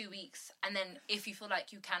 2 weeks, and then if you feel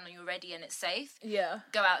like you can and you're ready and it's safe, Yeah.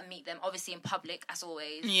 go out and meet them. Obviously in public, as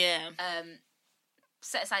always. Yeah.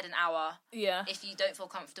 Set aside an hour. Yeah. If you don't feel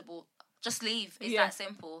comfortable, just leave. It's Yeah. that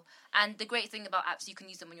simple. And the great thing about apps, you can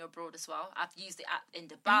use them when you're abroad as well. I've used the app in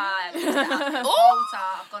Dubai. I've used the app in Malta.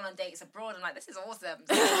 I've gone on dates abroad. I'm like, this is awesome.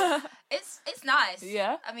 So it's nice.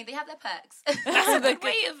 Yeah. I mean, they have their perks. That's a good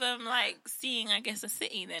way of seeing, I guess, a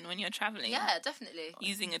city then when you're traveling. Yeah, definitely.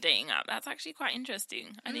 Using a dating app. That's actually quite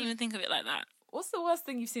interesting. I didn't even think of it like that. What's the worst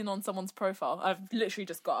thing you've seen on someone's profile? I've literally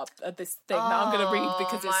just got up at this thing that I'm going to read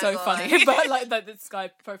because it's my Oh so God. funny. But this guy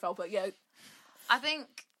profile. But yeah. I think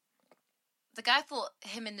the guy thought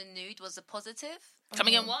him in the nude was a positive.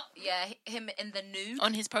 Coming in what? Yeah, him in the nude.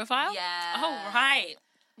 On his profile? Yeah. Oh, right.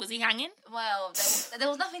 Was he hanging? Well, there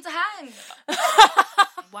was nothing to hang.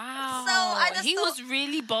 Wow. So I just he thought- was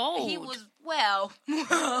really bold. He was, well.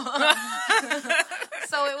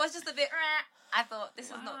 So it was just a bit, I thought, this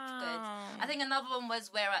is not good. I think another one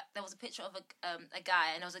was where there was a picture of a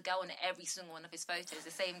guy, and there was a girl in every single one of his photos,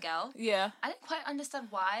 the same girl. Yeah. I didn't quite understand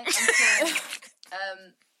why until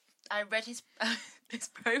I read his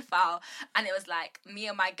profile, and it was like, me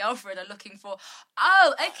and my girlfriend are looking for.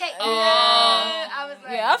 Oh, okay. Oh. I was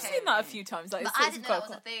like, Yeah, I've okay. seen that a few times. Like, But it's I didn't know quite that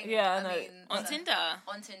was a thing. Yeah, I know. mean, on Tinder.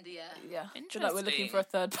 On Tinder, yeah. Yeah. Feel like we're looking for a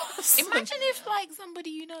third person. Imagine if like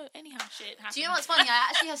somebody anyhow shit happened. Do you know what's funny? I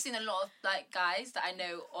actually have seen a lot of like guys that I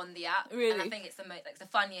know on the app. Really? And I think it's the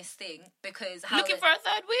funniest thing because how looking for a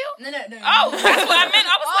third wheel? No. Oh, that's what I meant.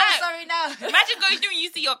 I was Oh, like, sorry, no. imagine going through and you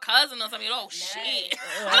see your cousin or something. Oh, shit.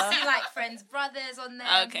 I see like friends' brothers on there.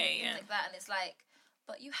 Okay, things yeah. like that, and it's like,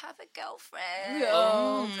 but you have a girlfriend.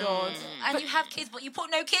 Oh, God. And you have kids, but you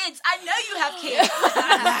put no kids. I know you have kids.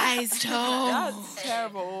 Lies told. That's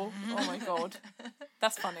terrible. Oh, my God.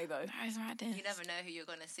 That's funny, though. That is madness. You never know who you're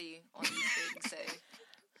gonna see on these things.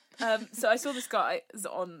 So So I saw this guy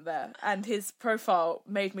on there, and his profile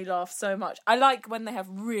made me laugh so much. I like when they have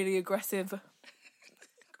really aggressive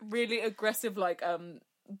like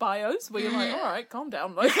bios where you're like, all right, calm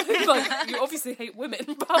down. Like you obviously hate women,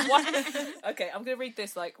 but why? Okay, I'm gonna read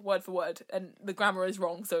this like word for word, and the grammar is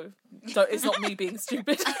wrong, so it's not me being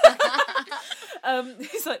stupid.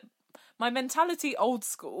 He's like, my mentality old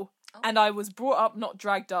school, and I was brought up, not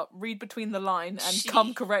dragged up. Read between the line and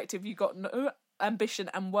come correct if you got no ambition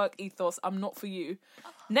and work ethos. I'm not for you.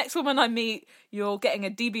 Next woman I meet, you're getting a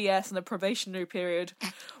DBS and a probationary period.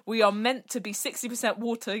 We are meant to be 60%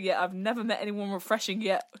 water, yet I've never met anyone refreshing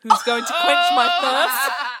yet who's going to quench my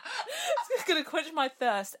thirst. Who's going to quench my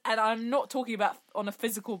thirst, and I'm not talking about on a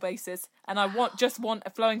physical basis. And I just want a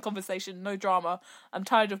flowing conversation, no drama. I'm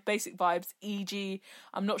tired of basic vibes, e.g.,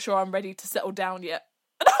 I'm not sure I'm ready to settle down yet.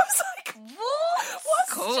 And I was like, what?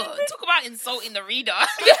 what's Cool. stupid? Talk about insulting the reader. I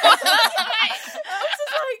was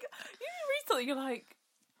just like, you read something, you're like,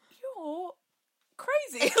 you're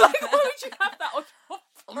crazy. Like, why would you have that on your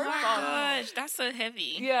Oh my profile? gosh, that's so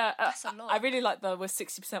heavy. Yeah, That's a lot. I really like the we're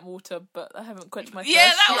 60% water, but I haven't quenched my thirst. Yeah,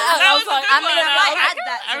 that was a good I mean, one. I might add I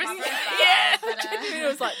that to my was- profile. yeah. but, Genuinely, I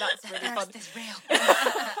was like, that's really thirst funny. is real.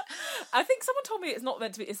 I think someone told me it's not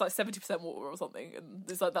meant to be. It's like 70% water or something, and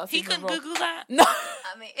it's like that's He even couldn't wrong. Google that. No.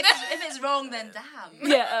 I mean, if it's wrong, then damn.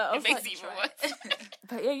 Yeah, I It was makes like, it even worse.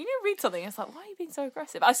 but yeah, you need to read something. It's like, why are you being so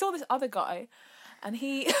aggressive? I saw this other guy, and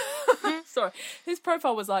he, sorry, his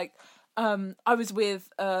profile was like, I was with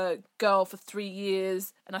a girl for 3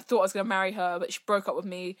 years, and I thought I was going to marry her, but she broke up with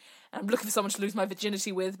me, and I'm looking for someone to lose my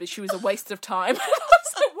virginity with, but she was a waste of time. And I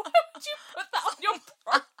was like, why would you put that on your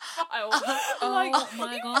profile? Like, Oh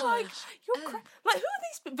my you're gosh. like, you're like, who are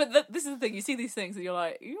these? But this is the thing. You see these things, and you're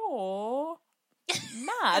like, you're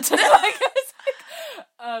mad. Like, it's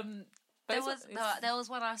like, but There was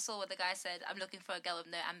one I saw where the guy said, "I'm looking for a girl with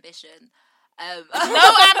no ambition." No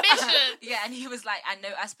ambition. Yeah, and he was like, "And no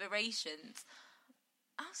aspirations."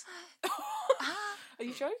 I was like, Are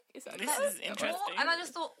you sure? Is that This is interesting. what? And I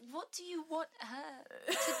just thought, what do you want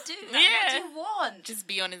her to do? Like, Yeah. What do you want? Just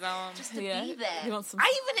be on his own. Just to Yeah, be there. he wants some.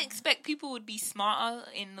 I even expect people would be smarter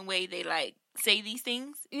in the way they like say these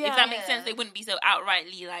things. Yeah. If that makes Yeah. sense, they wouldn't be so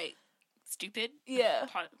outrightly like stupid. Yeah.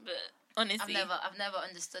 But honestly, I've never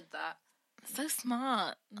understood that. so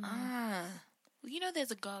smart. Mm. Well, you know,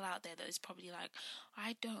 there's a girl out there that is probably like,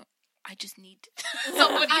 I just need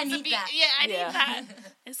somebody I to need be. that. Yeah, I Yeah. need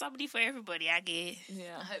that. There's somebody for everybody, I guess.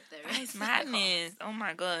 Yeah. I hope there That is. is madness. Oh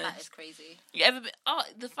my god. That is crazy. You ever been,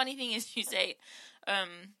 the funny thing is you say,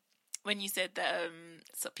 when you said that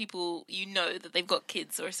so people, you know that they've got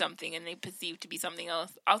kids or something and they perceive to be something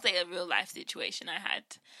else. I'll say a real life situation I had.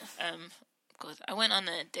 God, I went on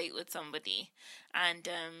a date with somebody and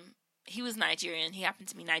he was Nigerian. He happened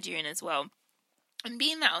to be Nigerian as well. And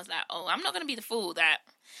being that, I was like, oh, I'm not going to be the fool that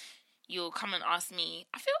you'll come and ask me.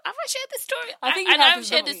 Have I shared this story? I think I know have I've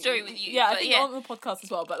shared this story with you. Yeah, I but think on the podcast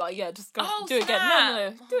as well. But like, yeah, just go do it again.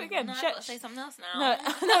 No, do it again. No, I've Share- got to say something else now.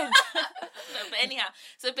 no, no. No, but anyhow,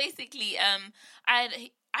 so basically, I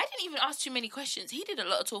didn't even ask too many questions. He did a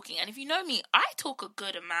lot of talking, and if you know me, I talk a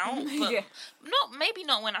good amount, but Yeah. maybe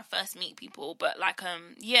not when I first meet people, but like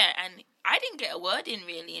yeah, and I didn't get a word in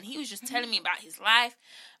really, and he was just telling me about his life,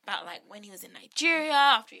 about like when he was in Nigeria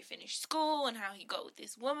after he finished school and how he got with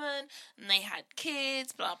this woman and they had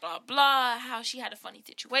kids, blah blah blah, how she had a funny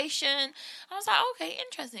situation. I was like, okay,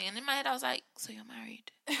 interesting. And in my head I was like, so you're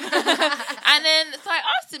married? And then so I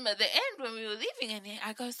asked him at the end when we were leaving, and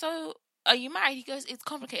I go, so are you married? He goes, it's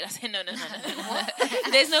complicated. I said, no.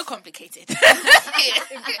 There's no complicated.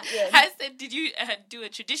 I said, did you do a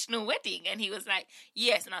traditional wedding? And he was like,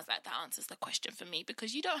 yes. And I was like, that answers the question for me,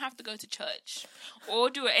 because you don't have to go to church or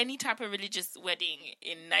do any type of religious wedding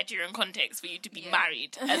in Nigerian context for you to be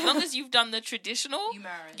married. As long as you've done the traditional,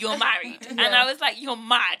 you're married. And I was like, you're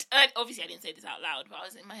mad. And obviously, I didn't say this out loud, but I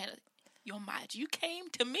was in my head, you're mad. You came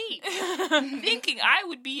to me thinking I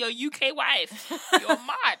would be your UK wife. You're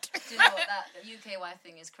mad. Do you know what, that the UK wife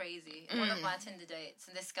thing is crazy? One of my Tinder dates,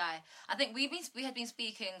 and this guy, I think we had been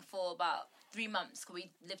speaking for about 3 months because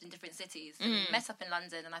we lived in different cities. So we met up in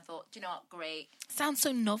London, and I thought, do you know what, great. Sounds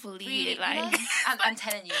so novelly. Really, like I'm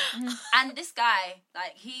telling you. And this guy,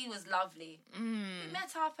 like, he was lovely. We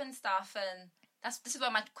met up and stuff, and this is where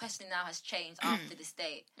my question now has changed after this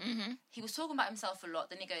date. He was talking about himself a lot.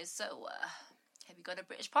 Then he goes, so, have you got a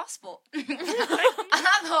British passport? And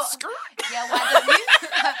I thought, yeah, why don't you?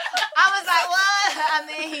 I was like, what? I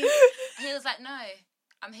mean, he was like, no,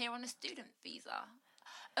 I'm here on a student visa.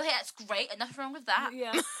 Okay, that's great. And nothing wrong with that.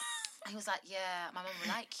 Yeah. He was like, yeah, my mum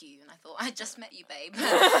will like you. And I thought, I just met you, babe. And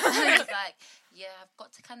he was like, yeah, I've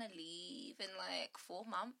got to kind of leave in like 4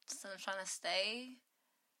 months. And I'm trying to stay.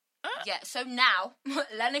 Yeah, so now,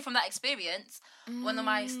 learning from that experience, one of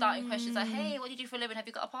my starting questions are, hey, what do you do for a living? Have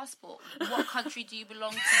you got a passport? What country do you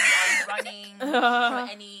belong to? Are you running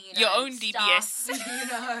for any, your own stuff?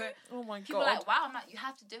 DBS? Oh my God. People are like, wow, I'm like, you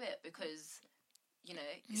have to do it because,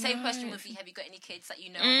 the same question would be, have you got any kids that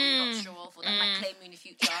you know or you're not sure of or that might claim you in the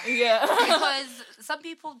future? Yeah. Because some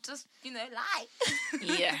people just, lie.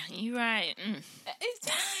 Yeah, you're right.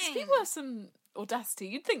 People have some audacity.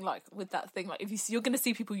 You'd think, like, with that thing, like, if you're going to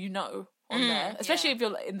see people on there, especially if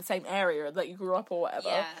you're like, in the same area that you grew up or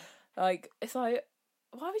whatever, like, it's like,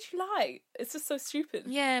 why would you lie? It's just so stupid.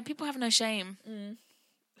 Yeah, people have no shame. Oh,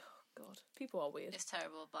 God, people are weird. It's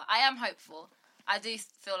terrible, but I am hopeful. I do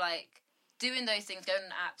feel like doing those things, going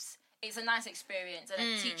on apps, it's a nice experience, and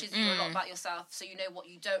it teaches you a lot about yourself, so you know what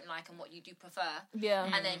you don't like and what you do prefer. Yeah.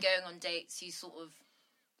 And then going on dates, you sort of,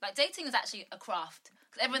 like, dating is actually a craft.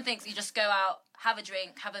 Because everyone thinks you just go out, have a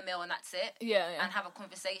drink, have a meal, and that's it. Yeah. And have a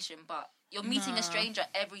conversation. But you're meeting a stranger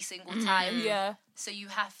every single time. Yeah. So you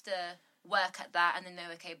have to work at that and then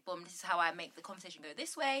know, okay, boom, this is how I make the conversation go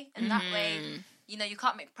this way and that way. You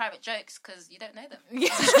can't make private jokes because you don't know them. Yeah.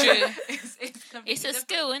 It's true. It's It's a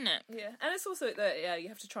skill, isn't it? Yeah, and it's also that you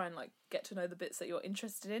have to try and like get to know the bits that you're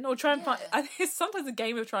interested in, or try and find. I think it's sometimes a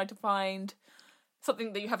game of trying to find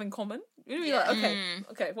something that you have in common. You're like,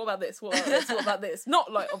 okay, what about this? What about this? What about this?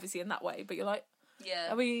 Not like obviously in that way, but you're like,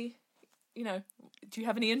 are we? Do you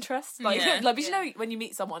have any interests? Like, when you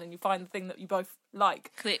meet someone and you find the thing that you both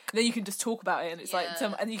like, Click. then you can just talk about it, and it's like,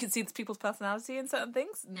 and you can see people's personality in certain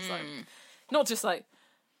things, and it's like, not just like,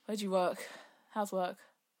 where do you work? How's work?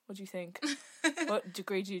 What do you think? What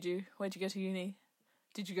degree do you do? Where do you go to uni?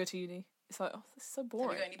 Did you go to uni? It's like, oh, this is so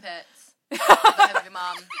boring. Have you got any pets? Have you got home with your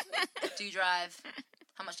mum? Do you drive?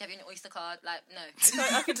 How much do you have in your Oyster card? Like, no. So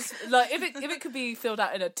I could just like if it could be filled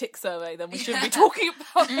out in a tick survey, then we shouldn't be talking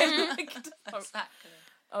about it. Like, Exactly.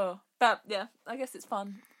 But yeah, I guess it's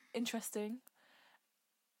fun, interesting,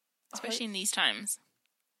 Especially in these times.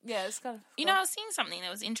 Yeah, it's kind of fun. I was seeing something that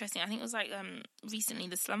was interesting. I think it was like recently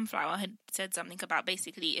the Slumflower had said something about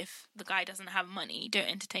basically if the guy doesn't have money, don't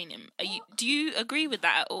entertain him. Do you agree with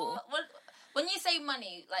that at all? When you say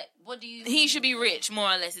money, like, what do you... He should be rich,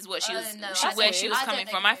 more or less, is what she was, where she was coming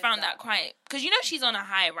from. I found that quite... Because, she's on a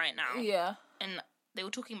high right now. Yeah. And they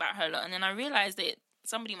were talking about her a lot. And then I realised that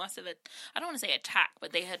somebody must have... I don't want to say attacked,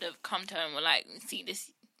 but they had have come to her and were like, see,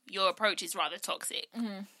 your approach is rather toxic.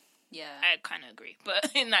 Mm-hmm. Yeah. I kind of agree.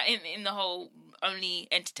 But in the whole only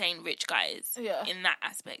entertain rich guys, in that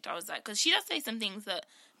aspect, I was like... Because she does say some things that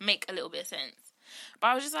make a little bit of sense. But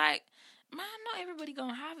I was just like, man, not everybody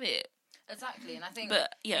gonna have it. Exactly, and I think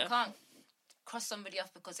you can't cross somebody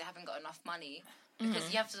off because they haven't got enough money, because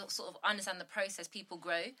you have to sort of understand the process. People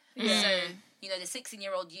grow. So, the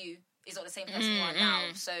 16-year-old you is not the same person you are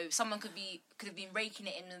now. So someone could have been raking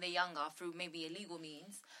it in when they're younger through maybe illegal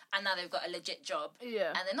means, and now they've got a legit job.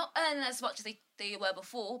 Yeah. And they're not earning as much as they were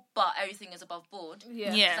before, but everything is above board.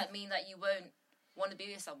 Yeah. Does that mean that you won't want to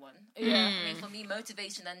be with someone? Yeah. I mean, for me,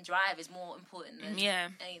 motivation and drive is more important than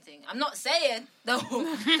anything. I'm not saying, though,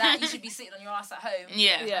 that you should be sitting on your ass at home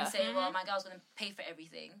and saying, well, my girl's going to pay for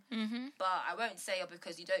everything. But I won't say,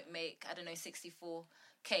 because you don't make,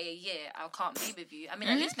 64K a year, I can't be with you. I mean,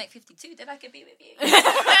 at least make 52, then I can be with you.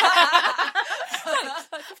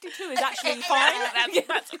 52 is actually fine.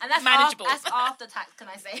 And that's manageable. That's after tax, can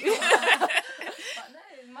I say? But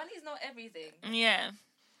no, money's not everything. Yeah.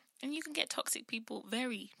 And you can get toxic people,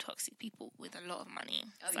 very toxic people, with a lot of money.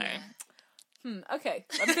 Oh, So yeah. Okay.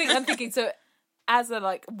 I'm thinking. So, as a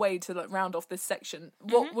like way to like round off this section,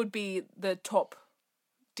 what would be the top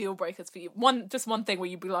deal breakers for you? One thing where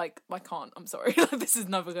you'd be like, I can't. I'm sorry. Like, this is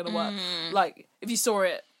never gonna work. Like if you saw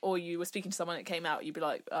it or you were speaking to someone and it came out, you'd be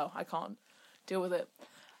like, oh, I can't deal with it.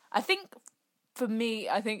 I think for me,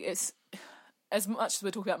 it's as much as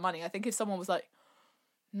we're talking about money. I think if someone was like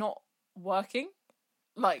not working,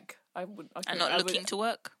 like and not looking to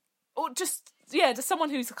work. or just someone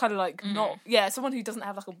who's kind of like not someone who doesn't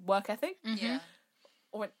have like a work ethic. Yeah.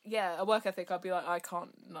 Or a work ethic, I'd be like, I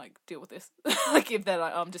can't like deal with this. Like if they're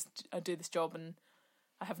like, I do this job and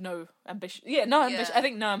I have no ambition. Yeah, no ambition. Yeah. I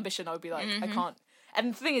think no ambition. I would be like, I can't.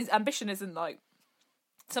 And the thing is, ambition isn't like.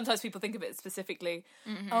 Sometimes people think of it specifically.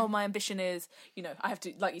 Oh, my ambition is, I have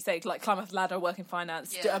to, like you say, like climb a ladder, work in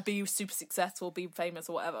finance, be super successful, be famous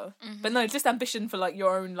or whatever. But no, just ambition for like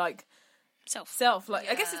your own like self. Like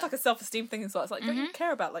I guess it's like a self-esteem thing as well. It's like, don't you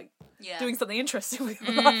care about like doing something interesting with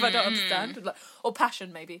your life? I don't understand. Like, or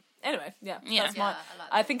passion maybe. Anyway, that's my.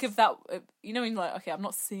 I think if that, when like, okay, I'm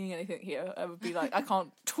not seeing anything here, I would be like, I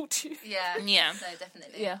can't talk to you. Yeah. So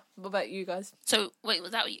definitely. Yeah. What about you guys? So wait,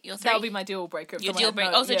 was that your three? That would be my deal breaker. Your deal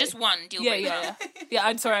breaker. Oh, so just one deal breaker. Yeah.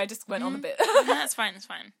 I'm sorry, I just went on a bit. No, that's fine.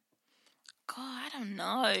 God, I don't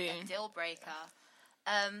know. Deal breaker.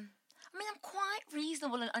 I mean, I'm quite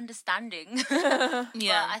reasonable and understanding. Yeah.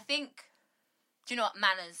 But I think, do you know what,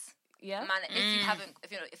 manners? Yeah.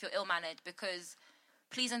 If you're ill-mannered, because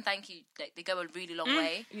please and thank you, they go a really long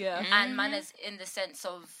way. Yeah. And manners in the sense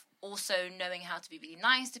of also knowing how to be really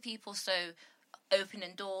nice to people, so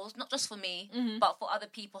opening doors, not just for me, but for other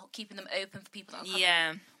people, keeping them open for people that are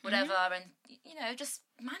coming, whatever, and, just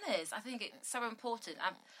manners. I think it's so important.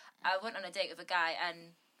 I went on a date with a guy and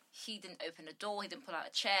he didn't open the door, he didn't pull out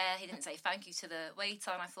a chair, he didn't say thank you to the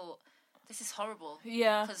waiter, and I thought, this is horrible.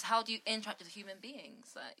 Yeah. Because how do you interact with human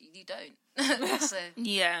beings? Like, you don't. So,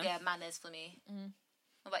 yeah, manners for me.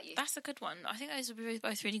 What about you? That's a good one. I think those would be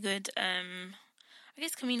both really good. I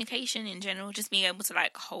guess communication in general, just being able to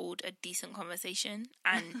like hold a decent conversation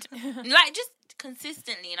and like just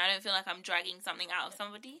consistently, and I don't feel like I'm dragging something out of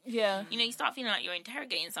somebody. Yeah. You start feeling like you're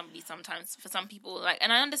interrogating somebody sometimes. For some people, like,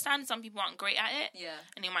 and I understand some people aren't great at it. Yeah.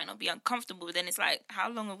 And they might not be uncomfortable, but then it's like, how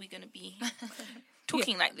long are we going to be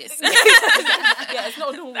talking like this? Yeah, it's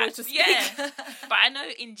not a normal way to speak. Yeah. But I know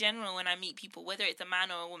in general when I meet people, whether it's a man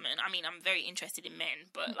or a woman, I mean, I'm very interested in men,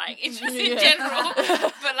 but like, it's just in general.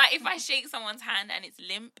 But like, if I shake someone's hand and it's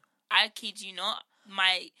limp, I kid you not,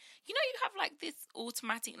 you have like this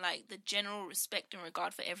automatic, like the general respect and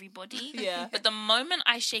regard for everybody. Yeah. But the moment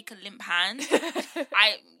I shake a limp hand,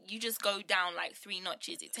 you just go down like 3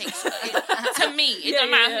 notches. It takes, to me, it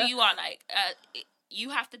don't matter who you are, like,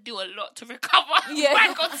 you have to do a lot to recover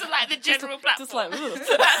back onto like the general platform. Just like,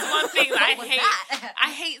 so that's one thing that I hate. that?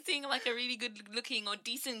 I hate seeing like a really good looking or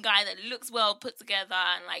decent guy that looks well put together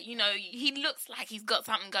and like, he looks like he's got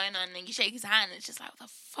something going on, and you shake his hand and it's just like, what the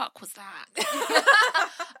fuck was that?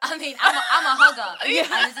 I mean, I'm a hugger.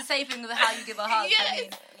 And it's the same thing with how you give a hug. Yeah, I mean,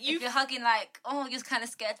 if you're hugging like, you're just kind of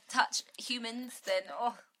scared to touch humans, then,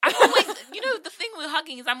 I'm always, the thing with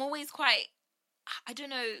hugging is I'm always quite, I don't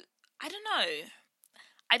know, I'm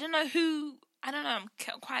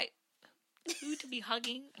quite who to be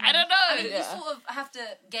hugging. I don't know. You sort of have to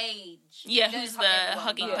gauge. Who's the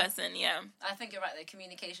hugging person, I think you're right there.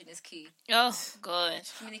 Communication is key. Oh, God.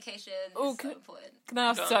 Communication is so important. Can I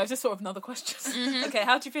ask, sorry, just sort of another question. Okay,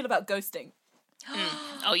 how do you feel about ghosting?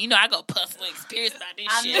 Oh, I got personal experience about this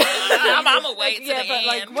shit. I'm gonna wait till the end.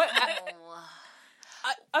 Like, what...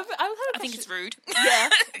 I've had a I think it's rude. Yeah.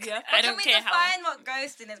 I don't care how. Define what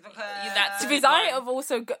ghosting is, because Because I have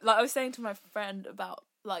also like I was saying to my friend about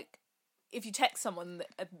like if you text someone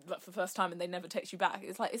like for the first time and they never text you back,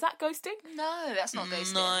 it's like, is that ghosting? No, that's not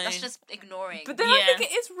ghosting. No. That's just ignoring. But then I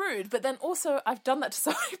think it is rude. But then also I've done that to so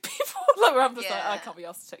many people. Like where I'm just like, I can't be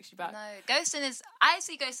asked to text you back. No, ghosting is. I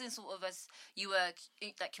see ghosting sort of as you were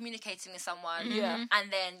like communicating with someone, and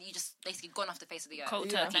then you just basically gone off the face of the earth. Cold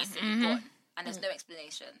turkey. That's it, you're gone. And there's no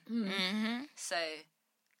explanation. So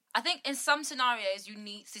I think in some scenarios you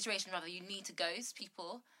need to ghost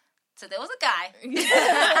people. So there was a guy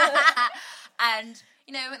and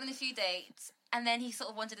we went on a few dates, and then he sort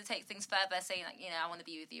of wanted to take things further, saying like, I want to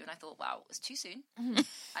be with you, and I thought, wow, it was too soon.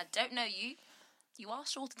 I don't know you are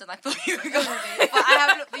shorter than I thought you were going to be, but I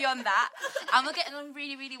have looked beyond that, and we're getting on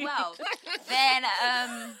really, really well. Then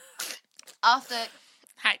after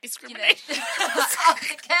discrimination.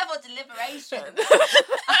 After careful deliberation,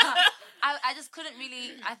 I just couldn't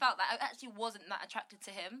really. I felt that I actually wasn't that attracted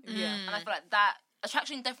to him, and I feel like that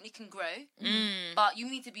attraction definitely can grow, but you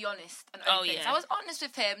need to be honest and open. Oh, yeah. So I was honest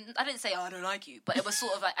with him. I didn't say, "Oh, I don't like you," but it was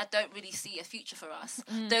sort of like, I don't really see a future for us.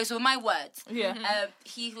 Those were my words. Yeah.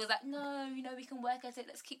 He was like, "No, we can work at it.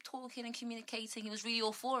 Let's keep talking and communicating." He was really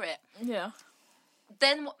all for it. Yeah.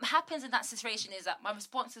 Then what happens in that situation is that my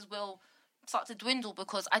responses will start to dwindle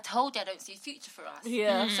because I told you I don't see a future for us.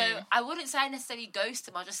 Yeah. So I wouldn't say I necessarily ghost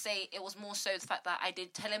him. I'll just say it was more so the fact that I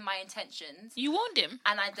did tell him my intentions. You warned him.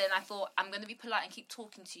 And I thought, I'm going to be polite and keep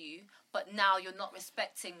talking to you, but now you're not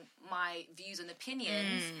respecting my views and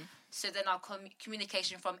opinions. So then our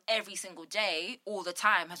communication from every single day, all the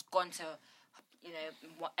time, has gone to,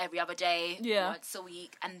 every other day, once a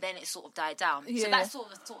week, and then it sort of died down. Yeah. So that's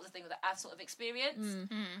sort of the thing that I've sort of experienced. And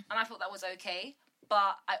I thought that was okay.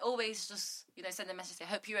 But I always just, send a message, say,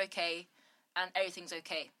 hope you're okay, and everything's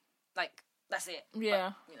okay. Like, that's it.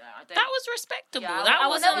 Yeah. But, I don't... That was respectable. Yeah, that I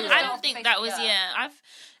was. would never I go don't off think Facebook, that was. yeah. Yeah, I've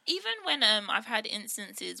even when I've had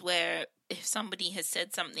instances where if somebody has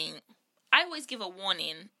said something, I always give a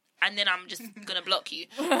warning, and then I'm just gonna block you.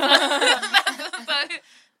 So,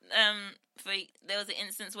 there was an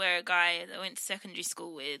instance where a guy that I went to secondary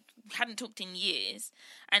school with hadn't talked in years,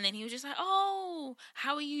 and then he was just like, "Oh,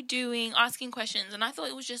 how are you doing?" asking questions, and I thought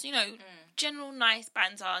it was just general nice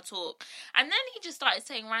banter talk, and then he just started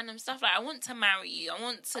saying random stuff like, "I want to marry you, I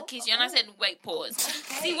want to kiss you," and I said, "Wait, pause.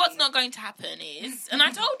 See, what's not going to happen is," and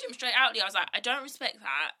I told him straight out, I was like, "I don't respect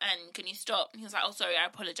that, and can you stop?" And he was like, "Oh, sorry, I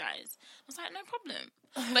apologize." I was like, "No problem,"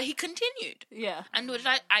 but he continued. Yeah. And what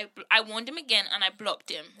did I warned him again, and I blocked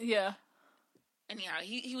him. Yeah. Anyhow,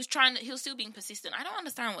 he was still being persistent. I don't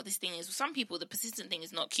understand what this thing is. With some people, the persistent thing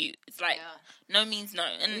is not cute. It's like, no means no.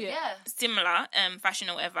 And similar, fashion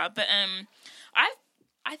or whatever. But I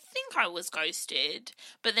think I was ghosted.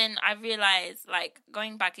 But then I realised, like,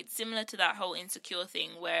 going back, it's similar to that whole insecure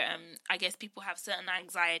thing where I guess people have certain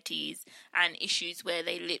anxieties and issues where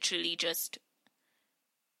they literally just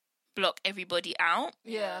block everybody out.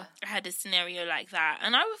 Yeah. I had a scenario like that,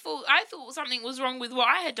 and I thought something was wrong with what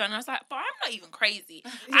I had done. I was like, but I'm not even crazy.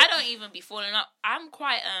 I don't even be falling up. I'm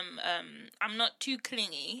quite I'm not too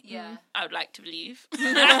clingy. Yeah. I would like to believe.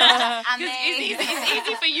 I Because mean... it's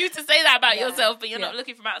easy for you to say that about yourself, but you're not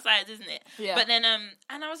looking from outside, isn't it? Yeah. But then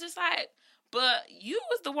and I was just like, but you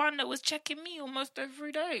was the one that was checking me almost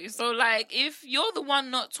every day. So like, if you're the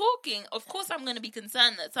one not talking, of course I'm going to be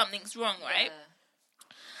concerned that something's wrong, right? Yeah.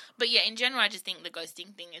 But yeah, in general, I just think the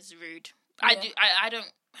ghosting thing is rude. Yeah. I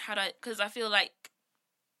don't, because I feel like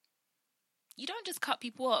you don't just cut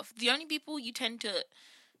people off. The only people you tend to,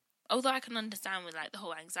 although I can understand with like the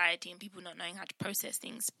whole anxiety and people not knowing how to process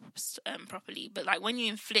things properly, but like when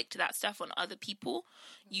you inflict that stuff on other people,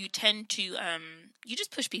 you tend to, you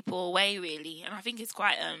just push people away really. And I think it's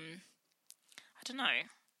quite, I don't know,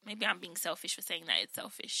 maybe I'm being selfish for saying that it's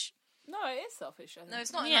selfish. No, it is selfish. I think. No,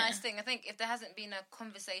 it's not a nice thing. I think if there hasn't been a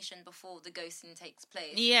conversation before the ghosting takes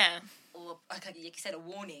place, or like you said, a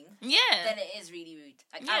warning, then it is really rude.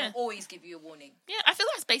 Like I will always give you a warning. Yeah, I feel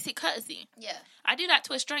that's basic courtesy. Yeah, I do that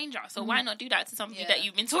to a stranger, so why not do that to somebody that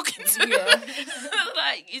you've been talking to? Yeah.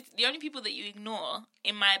 Like, it's the only people that you ignore,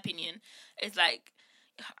 in my opinion, is like,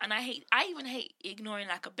 and I even hate ignoring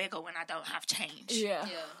like a beggar when I don't have change. Yeah.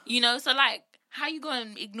 So like, how you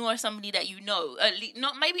going to ignore somebody that you know?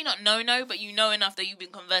 Maybe not know, but you know enough that you've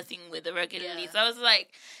been conversing with regularly. Yeah. So I was like,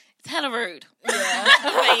 it's hella rude.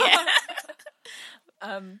 Yeah.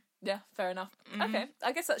 But yeah, fair enough. Okay,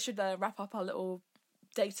 I guess that should wrap up our little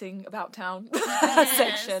dating about town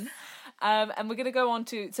section. And we're going to go on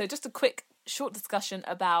to, so just a quick short discussion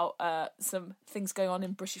about some things going on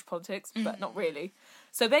in British politics, but not really.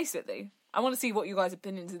 So basically, I want to see what you guys'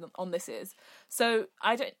 opinions on this is. So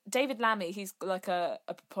David Lammy, he's like a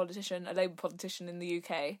politician, a Labour politician in the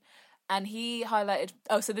UK, and he highlighted,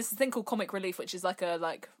 so there's a thing called Comic Relief, which is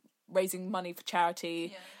like raising money for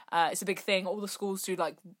charity. It's a big thing. All the schools do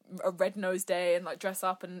like a Red Nose Day and like dress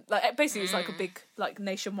up, and like basically it's like a big like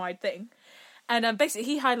nationwide thing. And basically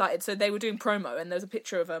he highlighted, so they were doing promo, and there's a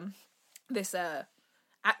picture of this not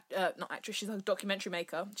actress, she's like a documentary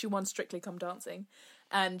maker. She won Strictly Come Dancing,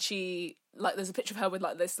 and she like there's a picture of her with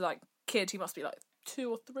like this like kid, he must be like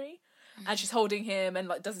 2 or 3. And she's holding him and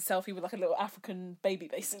like does a selfie with like a little African baby,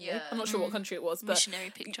 basically. Yeah. I'm not sure what country it was, but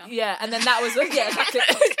missionary picture. Yeah, and then that was exactly.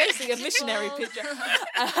 Basically a missionary picture.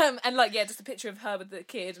 And like just a picture of her with the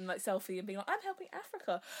kid and like selfie and being like, I'm helping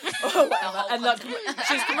Africa or whatever. And like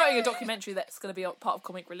she's promoting a documentary that's going to be part of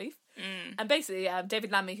Comic Relief. And basically,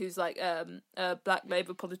 David Lammy, who's like a black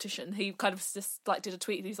Labour politician, he kind of just like did a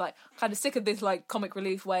tweet. He's like kind of sick of this like Comic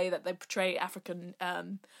Relief way that they portray African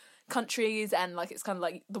countries, and like it's kind of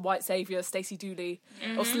like the white savior Stacey Dooley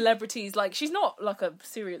or celebrities. Like she's not like a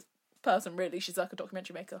serious person, really. She's like a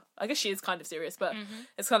documentary maker. I guess she is kind of serious, but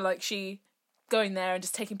it's kind of like she going there and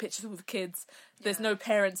just taking pictures with kids. There's no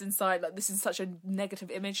parents inside. Like, this is such a negative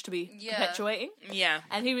image to be perpetuating. Yeah.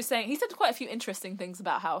 And he said quite a few interesting things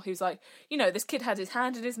about how he was like, you know, this kid had his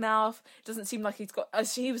hand in his mouth. It doesn't seem like he's got.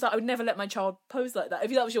 He was like, I would never let my child pose like that.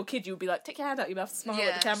 If that was your kid, you would be like, take your hand out your mouth, smile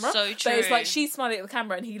at the camera. So true. But it's like she's smiling at the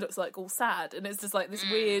camera and he looks like all sad, and it's just like this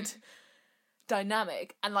weird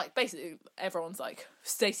dynamic. And like basically everyone's like,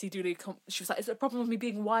 Stacey Dooley, she was like, is it a problem with me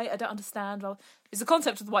being white? I don't understand. Well, it's the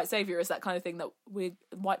concept of the white savior, is that kind of thing that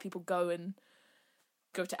white people go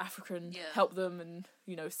to Africa and help them and,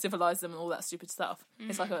 you know, civilize them and all that stupid stuff.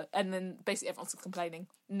 It's like and then basically everyone's complaining.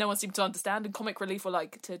 No one seemed to understand, and Comic Relief were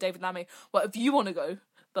like to David Lammy, well, if you want to go,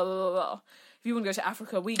 blah, blah, blah, blah. If you want to go to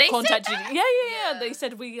Africa, we contacted you. Yeah. They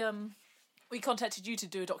said we contacted you to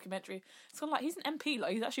do a documentary. It's kind of like, he's an MP,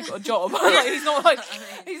 like, he's actually got a job. Like, he's not like,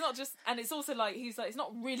 he's not just, and it's also like, he's like, it's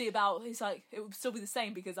not really about, he's like, it would still be the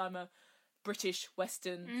same because I'm a British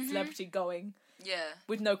Western celebrity going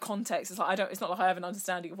with no context. It's like, it's not like I have an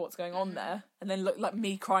understanding of what's going on there. And then look like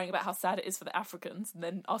me crying about how sad it is for the Africans and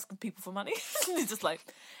then asking people for money. It's just like,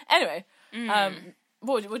 anyway,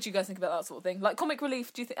 what do you guys think about that sort of thing? Like, Comic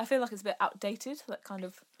Relief, do you think, I feel like it's a bit outdated, that kind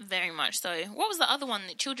of... Very much so. What was the other one,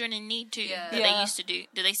 that Children in Need too, that they used to do?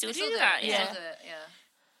 Do they still do that? Yeah. Still do it,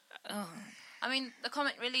 Oh. I mean, the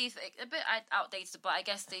Comic Relief, a bit outdated, but I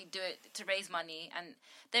guess they do it to raise money, and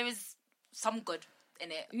there is some good in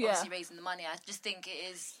it, obviously raising the money. I just think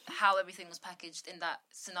it is how everything was packaged in that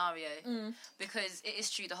scenario, because it is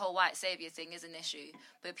true, the whole white saviour thing is an issue,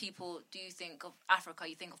 but people do think of Africa,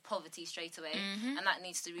 you think of poverty straight away, and that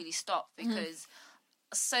needs to really stop, because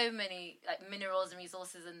so many like minerals and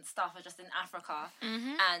resources and stuff are just in Africa,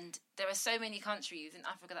 and there are so many countries in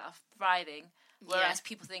Africa that are thriving, whereas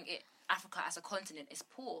people think Africa as a continent is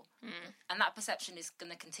poor, and that perception is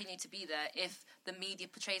going to continue to be there if the media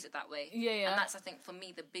portrays it that way. And that's, I think, for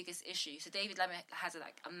me, the biggest issue. So David Lammy has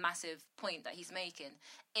a massive point that he's making.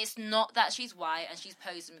 It's not that she's white and she's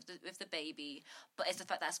posing with the baby, but it's the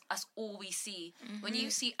fact that that's all we see. When you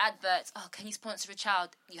see adverts, can you sponsor a child?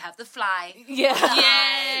 You have the fly.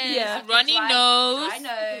 Runny nose. I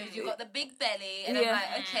know, you've got the big belly, and I'm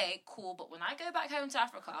like, okay, cool, but when I go back home to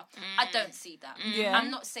Africa, I don't see that.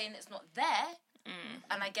 I'm not saying it's not there,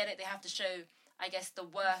 and I get it, they have to show, I guess, the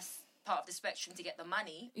worst part of the spectrum to get the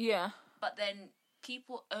money, but then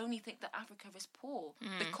people only think that Africa is poor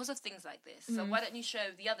because of things like this. So why don't you show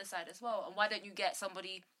the other side as well, and why don't you get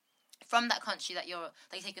somebody from that country that you're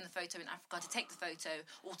taking the photo in Africa to take the photo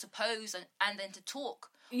or to pose and then to talk?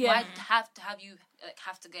 Why have you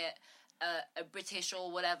get a British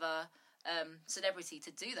or whatever celebrity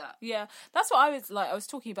to do that? That's what I was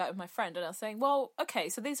talking about with my friend, and I was saying, well, okay,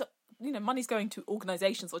 so these are, you know, money's going to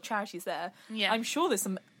organisations or charities there. I'm sure there's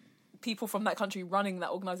some people from that country running that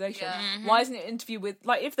organisation. Why isn't it an interview with,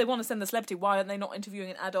 like, if they want to send the celebrity, why aren't they not interviewing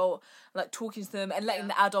an adult, like, talking to them and letting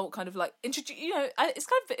the adult kind of, like, introduce, you know, it's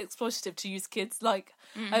kind of a bit exploitative to use kids. Like,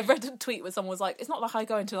 I read a tweet where someone was like, it's not like I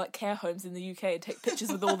go into, like, care homes in the UK and take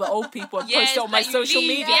pictures with all the old people and post it on my social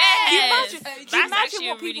media. Can you imagine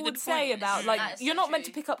what people would say about, like, you're not meant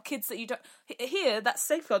to pick up kids that you don't... Here, that's a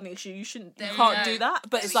safeguarding issue. You can't do that.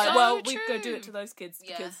 But it's like, well, we go do it to those kids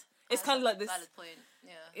because it's kind of like this... Valid point.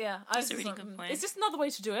 That's a really good point. It's just another way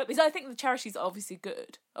to do it, because I think the charities are obviously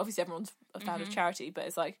good. Obviously, everyone's a fan of charity, but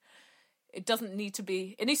it's like, it doesn't need to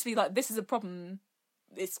be. It needs to be like, this is a problem.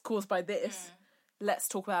 It's caused by this. Let's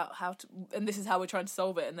talk about how to, and this is how we're trying to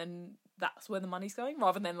solve it, and then that's where the money's going,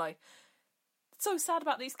 rather than like, so sad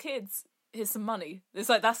about these kids. Here's some money. It's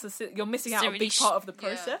like you're missing out a big part of the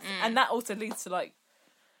process, and that also leads to like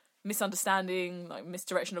misunderstanding, like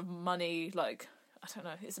misdirection of money. Like, I don't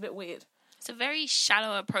know. It's a bit weird. It's a very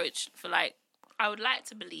shallow approach for, like, I would like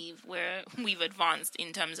to believe we've advanced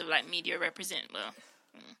in terms of, like, media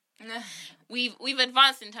we've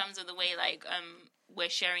advanced in terms of the way, like, we're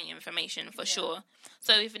sharing information for sure.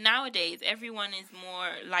 So if nowadays everyone is more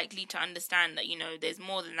likely to understand that, you know, there's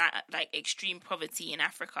more than that, like, extreme poverty in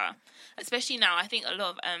Africa, especially now, I think a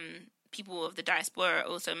lot of people of the diaspora are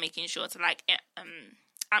also making sure to, like,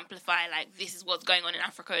 amplify, like, this is what's going on in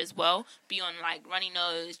Africa as well, beyond, like, runny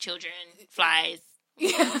nose, children, flies, no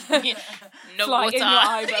fly water. In your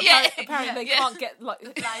eye, but apparently they can't get, like,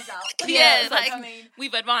 the flies out. Like, I mean,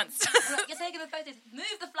 we've advanced. You're taking the photos, move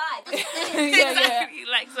the fly. Exactly.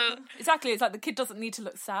 Like, so exactly, it's like the kid doesn't need to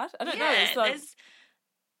look sad. I don't know. It's like,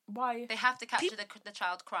 Why? They have to capture the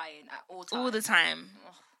child crying at all times. All the time.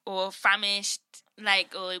 Or famished,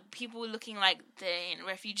 like, or people looking like they're in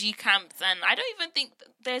refugee camps. And I don't even think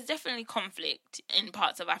there's definitely conflict in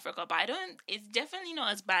parts of Africa, but it's definitely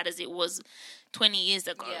not as bad as it was 20 years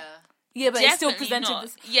ago. Yeah, but it's still Definitely presented not.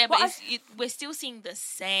 this. Yeah, Well, but we're still seeing the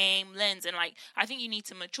same lens, and like I think you need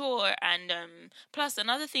to mature. And plus,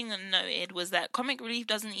 another thing I noted was that Comic Relief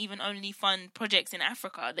doesn't even only fund projects in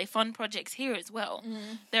Africa; they fund projects here as well.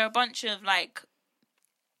 There are a bunch of like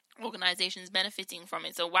organizations benefiting from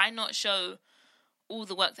it. So why not show all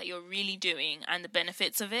the work that you're really doing and the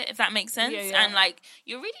benefits of it, if that makes sense? Yeah. And like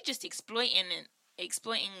you're really just exploiting.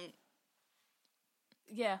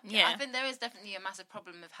 Yeah. I think there is definitely a massive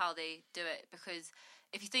problem with how they do it, because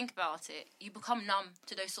if you think about it, you become numb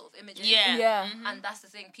to those sort of images. Yeah. And that's the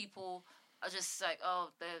thing, people are just like,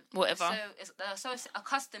 Whatever. they're so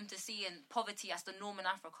accustomed to seeing poverty as the norm in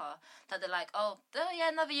Africa that they're like,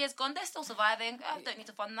 another year's gone, they're still surviving, I don't need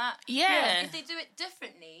to fund that. Yeah. If they do it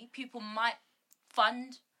differently, people might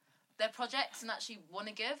fund their projects and actually want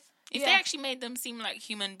to give. If they actually made them seem like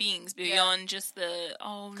human beings beyond just the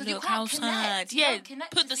you look can't how connect. sad. You Yeah, don't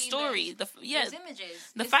connect put to the seeing story. those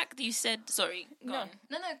images. The fact that you said sorry. Go on.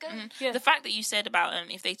 No, go. Yeah. The fact that you said about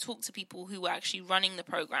if they talk to people who were actually running the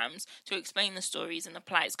programs to explain the stories and the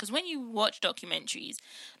plights, because when you watch documentaries,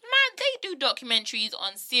 man, they do documentaries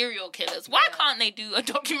on serial killers. Why can't they do a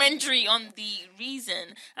documentary on the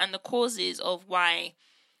reason and the causes of why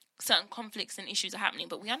certain conflicts and issues are happening?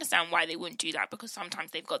 But we understand why they wouldn't do that, because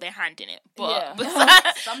sometimes they've got their hand in it. But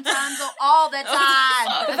Sometimes or all the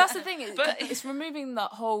time. But that's the thing. It's removing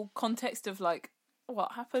that whole context of like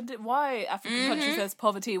what happened, why African countries there's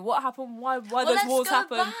poverty, what happened, why those wars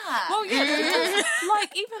happened. Back. Well, yeah,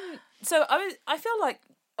 like even so, I feel like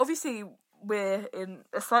obviously we're in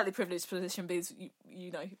a slightly privileged position because you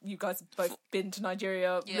know you guys have both been to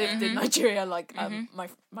Nigeria, lived in Nigeria. Like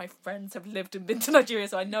my friends have lived and been to Nigeria,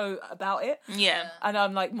 so I know about it. Yeah. And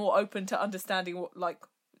I'm like more open to understanding what, like,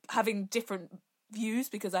 having different views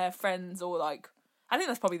because I have friends, or like I think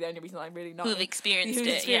that's probably the only reason I really know Who've experienced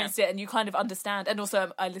it, and you kind of understand. And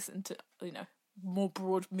also I listen to more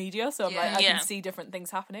broad media, so I'm like I can see different things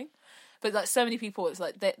happening. But like so many people, it's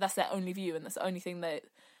like that's their only view, and that's the only thing they're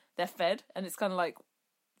fed. And it's kind of like,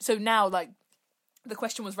 so now like the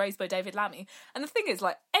question was raised by David Lammy, and the thing is,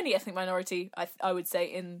 like, any ethnic minority I would say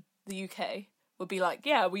in the UK would be like,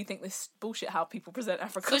 yeah, we think this bullshit how people present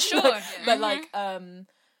Africa for sure. But like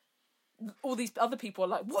all these other people are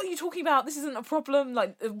like, what are you talking about? This isn't a problem.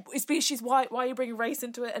 Like, it's because she's white. Why are you bringing race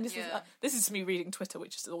into it? And this is me reading Twitter,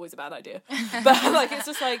 which is always a bad idea. But like, it's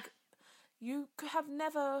just like, you have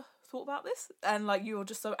never thought about this, and like you're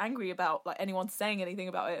just so angry about like anyone saying anything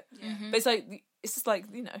about it. But it's like, it's just like,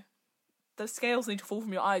 you know, the scales need to fall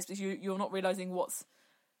from your eyes because you're not realizing what's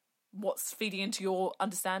feeding into your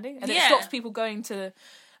understanding, and it stops people going to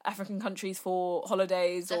African countries for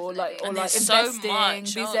holidays or investing. So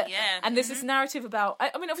much. And there's this narrative about,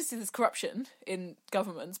 I mean, obviously there's corruption in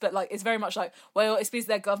governments, but like it's very much like, well, it's because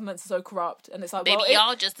their governments are so corrupt, and it's like, baby, well,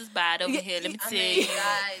 y'all just as bad over here. Let me see.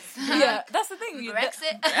 Guys. That's the thing.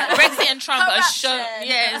 Brexit and Trump are shown. Corruption.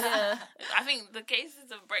 Yes, I think the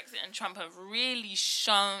cases of Brexit and Trump have really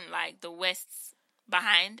shown like the West's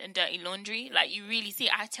behind and dirty laundry. Like, you really see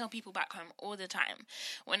it. I tell people back home all the time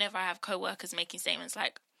whenever I have co-workers making statements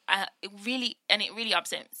like, it really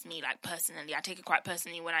upsets me, like, personally. I take it quite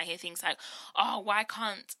personally when I hear things like, oh, why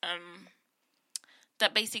can't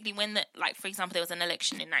that basically when for example, there was an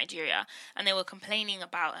election in Nigeria and they were complaining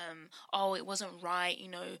about oh, it wasn't right, you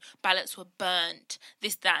know, ballots were burnt,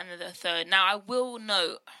 this, that, and the third. Now, I will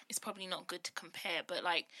note, it's probably not good to compare, but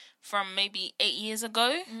like from maybe 8 years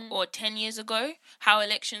ago or 10 years ago, how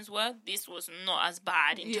elections were, this was not as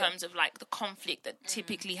bad in terms of like the conflict that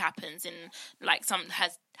typically happens in like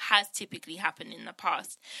has typically happened in the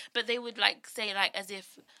past. But they would like say like as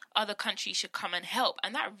if other countries should come and help,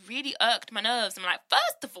 and that really irked my nerves. I'm like,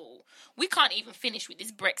 first of all, we can't even finish with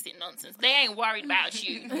this Brexit nonsense. They ain't worried about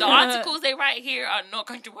you. The articles they write here are not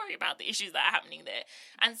going to worry about the issues that are happening there.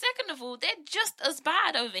 And second of all, they're just as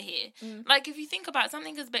bad over here. Like, if you think about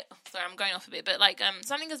something as sorry, I'm going off a bit, but like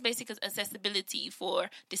something as basic as accessibility for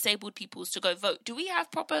disabled peoples to go vote. Do we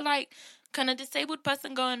have proper like, can a disabled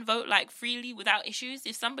person go and vote like freely without issues?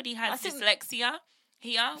 If somebody has dyslexia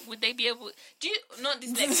here, would they be able? Not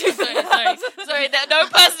dyslexia? sorry. No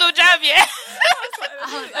personal jab yet.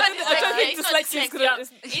 I don't think dyslexia is gonna.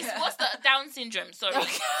 It's what's the Down syndrome? Sorry,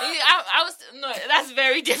 I was that's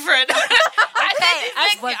very different.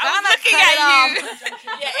 I was looking at you.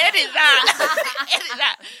 Yeah, edit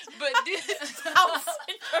that. But Down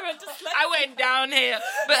syndrome and dyslexia. I went down here,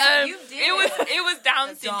 but You did. it was Down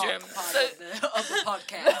The syndrome. dark part So of the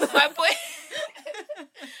podcast. my point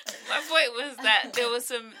was that there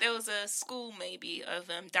was a school maybe of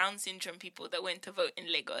Down syndrome people that went to vote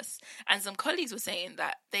in Lagos, and some colleagues were saying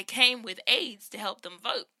that they came with aides to help them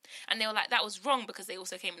vote, and they were like that was wrong because they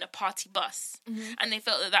also came in a party bus, and they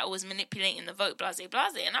felt that was manipulating the vote, blase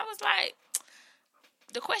blase, and I was like,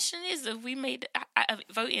 the question is, have we made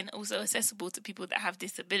voting also accessible to people that have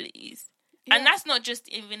disabilities? Yeah. And that's not just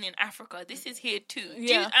even in Africa. This is here too.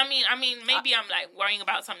 Yeah. I mean, maybe I'm like worrying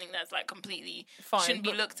about something that's like completely Fine, shouldn't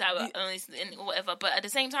be looked at or whatever. But at the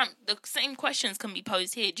same time, the same questions can be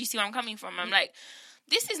posed here. Do you see where I'm coming from? I'm like,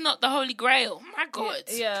 this is not the Holy Grail. My God.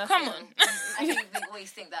 Yeah. Come on. I think we always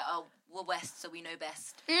think that we're West, so we know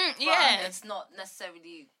best. Yeah. But it's not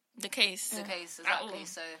necessarily the case. the case exactly.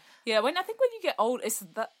 So Yeah, when you get old, it's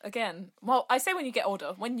that again. Well, I say when you get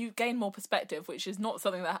older, when you gain more perspective, which is not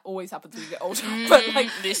something that always happens when you get older. But like,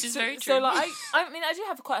 this is very so true. like, I mean, I do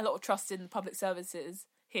have quite a lot of trust in public services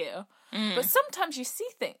here, but sometimes you see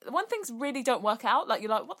things when things really don't work out. Like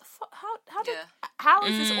you're like, what the fuck? How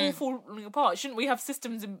is this all falling apart? Shouldn't we have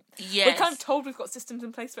systems in? Yes. We're kind of told we've got systems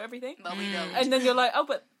in place for everything, but we don't. and then you're like, oh,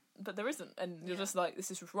 but there isn't, and you're just like,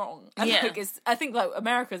 this is wrong. And Yeah. like, I think like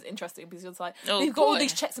America's interesting because it's like Oh, we've got all boy.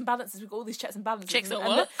 these checks and balances. Checks and, and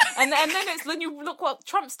what? and then it's when you look what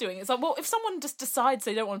Trump's doing. It's like, well, if someone just decides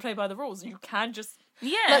they don't want to play by the rules, you can just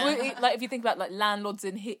like if you think about like landlords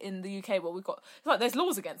in the UK, well, we've got it's like there's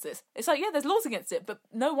laws against this. It's like there's laws against it, but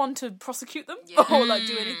no one to prosecute them or like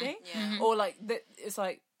do anything, or like it's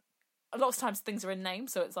like a lot of times things are in name,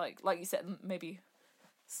 so it's like you said, maybe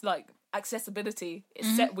it's like accessibility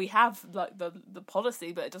is set. We have like the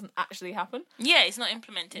policy, but it doesn't actually happen. Yeah, it's not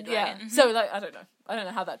implemented. Yeah, Right? so like I don't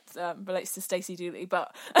know how that relates to Stacey Dooley,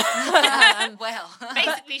 but Well,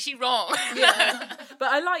 Basically, she's wrong. yeah. But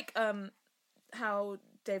I like how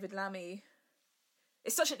David Lammy.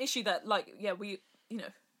 It's such an issue that like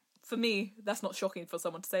for me that's not shocking for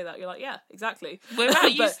someone to say that. You're like, yeah, exactly. We're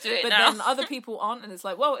not used to it but now. then other people aren't, and it's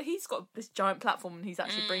like, well, he's got this giant platform and he's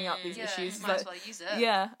actually bringing up these issues. It's might as like, well use it.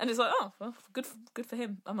 yeah, and it's like, oh, well, good for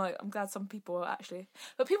him. I'm glad some people are actually,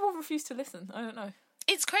 but people refuse to listen. I don't know.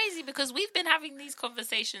 It's crazy because we've been having these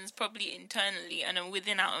conversations probably internally and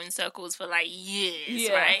within our own circles for like years,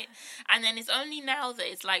 right? And then it's only now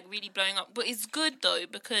that it's like really blowing up. But it's good though,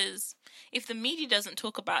 because if the media doesn't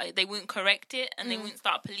talk about it, they won't correct it and they won't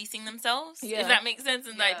start policing themselves. Yeah. If that makes sense,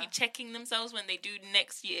 and like be checking themselves when they do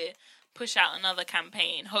next year push out another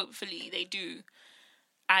campaign. Hopefully they do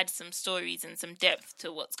add some stories and some depth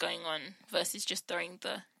to what's going on versus just throwing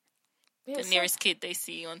the nearest kid they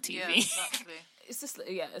see on TV. Yeah, exactly. It's just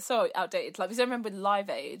it's so outdated. Like, because I remember Live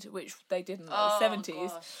Aid, which they did in the 70s,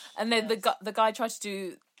 gosh. and then the guy tried to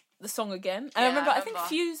do the song again. And I think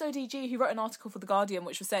Fuse ODG, he wrote an article for The Guardian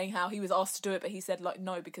which was saying how he was asked to do it, but he said like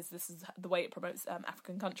no, because this is the way it promotes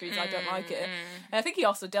African countries. I don't like it. And I think he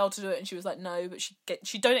asked Adele to do it, and she was like no, but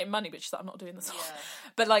she donated money, but she's like, I'm not doing the song.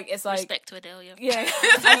 But like it's like Respect to Adele,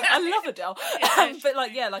 I love Adele. But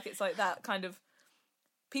like like it's like that kind of.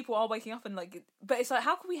 People are waking up and like, but it's like,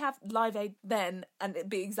 how can we have Live Aid then and it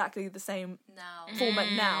be exactly the same format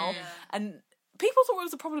now? And people thought it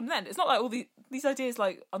was a problem then. It's not like all these ideas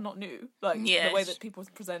like are not new. Like the way that people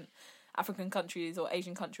present African countries or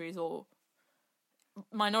Asian countries or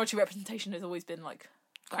minority representation has always been like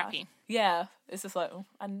crappy. Bad. Yeah, it's just like,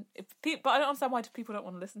 and but I don't understand why people don't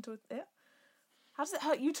want to listen to it. How does it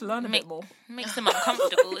hurt you to learn a bit more? Makes them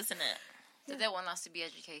uncomfortable, isn't it? They don't want us to be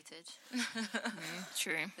educated.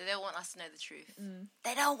 True. They don't want us to know the truth.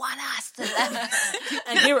 They don't want us to learn.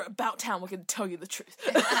 And here at About Town, we're going to tell you the truth.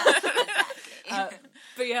 Exactly.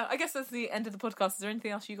 But yeah, I guess that's the end of the podcast. Is there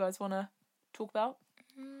anything else you guys want to talk about?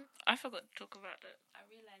 I forgot to talk about it. I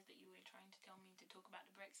realised that you were trying to tell me to talk about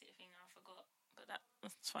the Brexit thing, and I forgot. But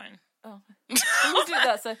that's fine. Oh, we'll do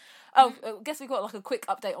that. So, I guess we got like a quick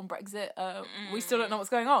update on Brexit. We still don't know what's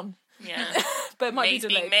going on. Yeah, but it might May's be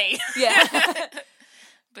delayed. May. Yeah,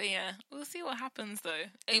 but yeah, we'll see what happens though.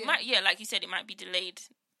 It might, like you said, it might be delayed.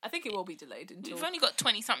 I think it will be delayed until. We've only got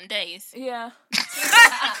 20-something days. Yeah,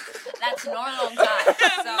 That's not a long time.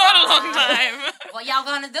 So, Not a long time. What y'all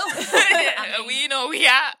gonna do? We know we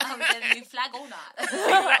are. Get a new flag or not?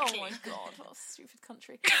 Exactly. Oh my god, what a stupid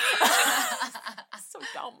country. So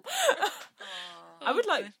dumb. I would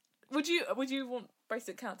like. Would you want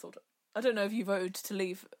Brexit cancelled? I don't know if you voted to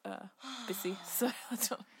leave, Bissy. So I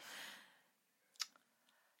don't.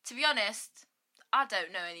 To be honest, I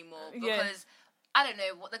don't know anymore because I don't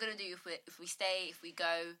know what they're gonna do if we stay, if we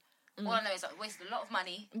go. All I know is that we wasted a lot of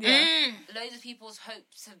money. Yeah. Loads of people's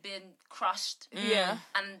hopes have been crushed. Yeah.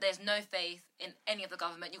 And there's no faith in any of the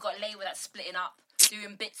government. You've got Labour that's splitting up,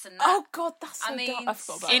 doing bits and that. Oh God, that's so I mean, dark. I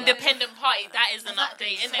forgot about that. Independent party, that is an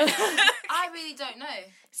update, isn't it? I really don't know.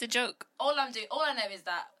 It's a joke. All I know is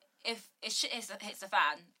that if shit hits the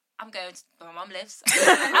fan, I'm going to where my mum lives.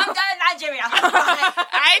 I'm going to Nigeria.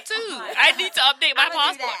 I too. I need to update my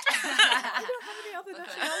passport. I don't have any other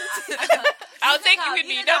nationalities. I'll take you with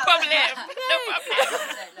me. No problem. No I problem.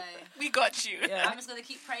 don't know. We got you. Yeah. I'm just going to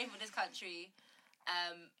keep praying for this country,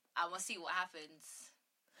 and we'll see what happens.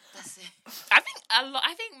 That's it.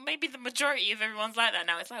 I think maybe the majority of everyone's like that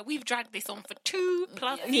now. It's like, we've dragged this on for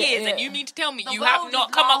 2+ years, and you mean to tell me The you world have is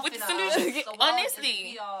not come up with a laughing at us. solution? The world Honestly.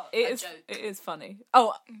 we are It a is. joke. It is funny.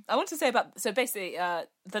 Oh, I want to say about basically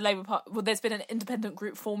the Labour Party. Well, there's been an independent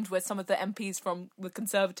group formed where some of the MPs from the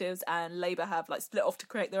Conservatives and Labour have like split off to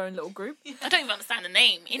create their own little group. I don't even understand the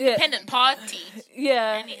name. Independent Party.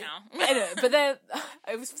 Yeah. Anyhow. Anyway, but then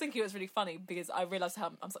I was thinking it was really funny because I realised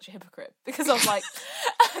how I'm such a hypocrite because I was like,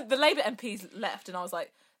 the Labour MPs left and I was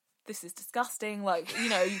like, this is disgusting, like, you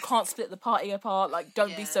know, you can't split the party apart, like,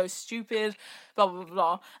 don't be so stupid, blah, blah, blah,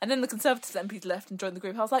 blah. And then the Conservative MPs left and joined the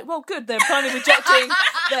group. I was like, well, good, they're finally rejecting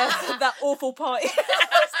that awful party.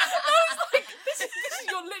 I was like, this is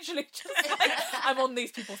you're literally just like, I'm on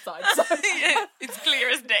these people's side. So. Yeah, it's clear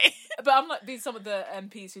as day. But I'm like, some of the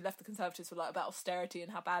MPs who left the Conservatives were like about austerity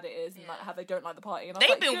and how bad it is and like how they don't like the party. And I was They've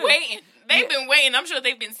like, been good. waiting. They've been waiting. I'm sure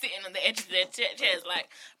they've been sitting on the edge of their chairs like,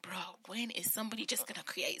 bro, when is somebody just going to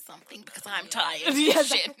create something because I'm tired of Yeah, this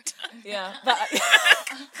shit. Yeah.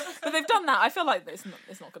 But they've done that. I feel like it's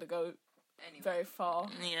not going to go very far.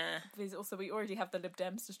 Yeah. Because also we already have the Lib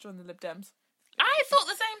Dems. Just join the Lib Dems. I thought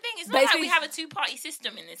the same thing. It's not Basically- like we have a 2-party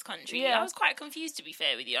system in this country. Yeah. I was quite confused, to be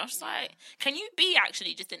fair with you. I was just like, can you be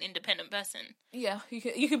actually just an independent person? Yeah, you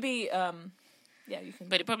can be. Yeah, you can.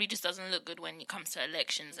 But it probably just doesn't look good when it comes to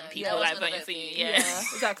elections and Yeah, people I was like gonna voting vote for you. for you. Yeah. Yeah,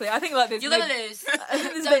 exactly. I think like there's You're going to lose.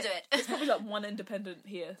 there's Don't do it. There's probably like one independent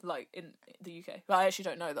here, like in the UK. But I actually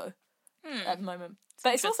don't know though at the moment.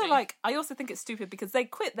 But it's also Interesting. like I also think it's stupid because they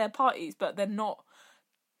quit their parties, but they're not.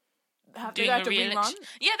 They Doing have a to re-election. rerun.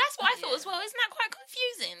 Yeah, that's what I thought as well. Isn't that quite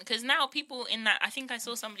confusing? Because now people in that, I think I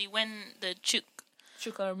saw somebody when the Chuk,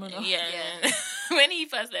 Chuka Ramuna. yeah. when he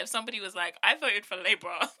first left, somebody was like, "I voted for Labour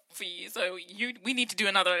for you, so we need to do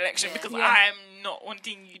another election because I'm not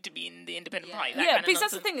wanting you to be in the independent party." That Yeah, kind of because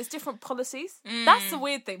that's the nonsense. thing. It's different policies. That's the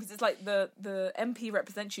weird thing because it's like the MP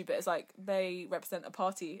represents you, but it's like they represent a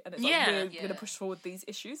party, and it's like we're going to push forward these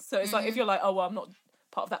issues. So it's like if you're like, oh well, I'm not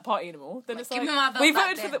part of that party anymore, then it's give like me my vote we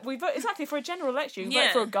back voted then. for we vote exactly for a general election. You vote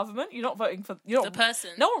Yeah. for a government. You're not voting for you're not, The person.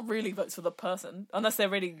 No one really votes for the person unless they're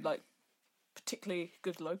really like particularly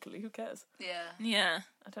good locally. Who cares? Yeah.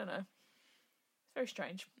 I don't know. It's very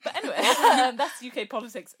strange. But anyway, that's UK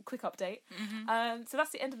politics. Quick update. So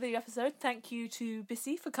that's the end of the episode. Thank you to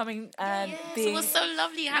Bissy for coming and It being. was so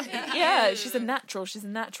lovely having you. Yeah, she's a natural. She's a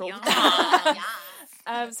natural. Yeah.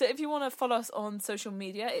 So if you want to follow us on social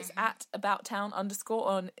media, it's at abouttown_ on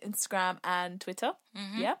Instagram and Twitter.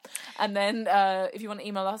 Yeah. And then if you want to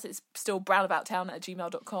email us, it's still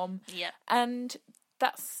brownabouttown@gmail.com. Yeah. And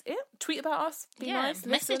that's it. Tweet about us. Be Yeah, nice.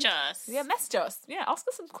 message listen. us. Yeah, message us. Yeah, ask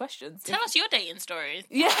us some questions. Tell us your dating stories.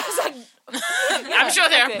 Yeah, it's like, I'm sure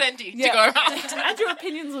there are exactly. plenty Yeah. to go around. And your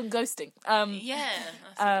opinions on ghosting. Yeah.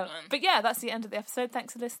 That's a good one. But yeah, that's the end of the episode.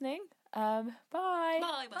 Thanks for listening. Bye.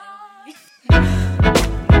 Bye.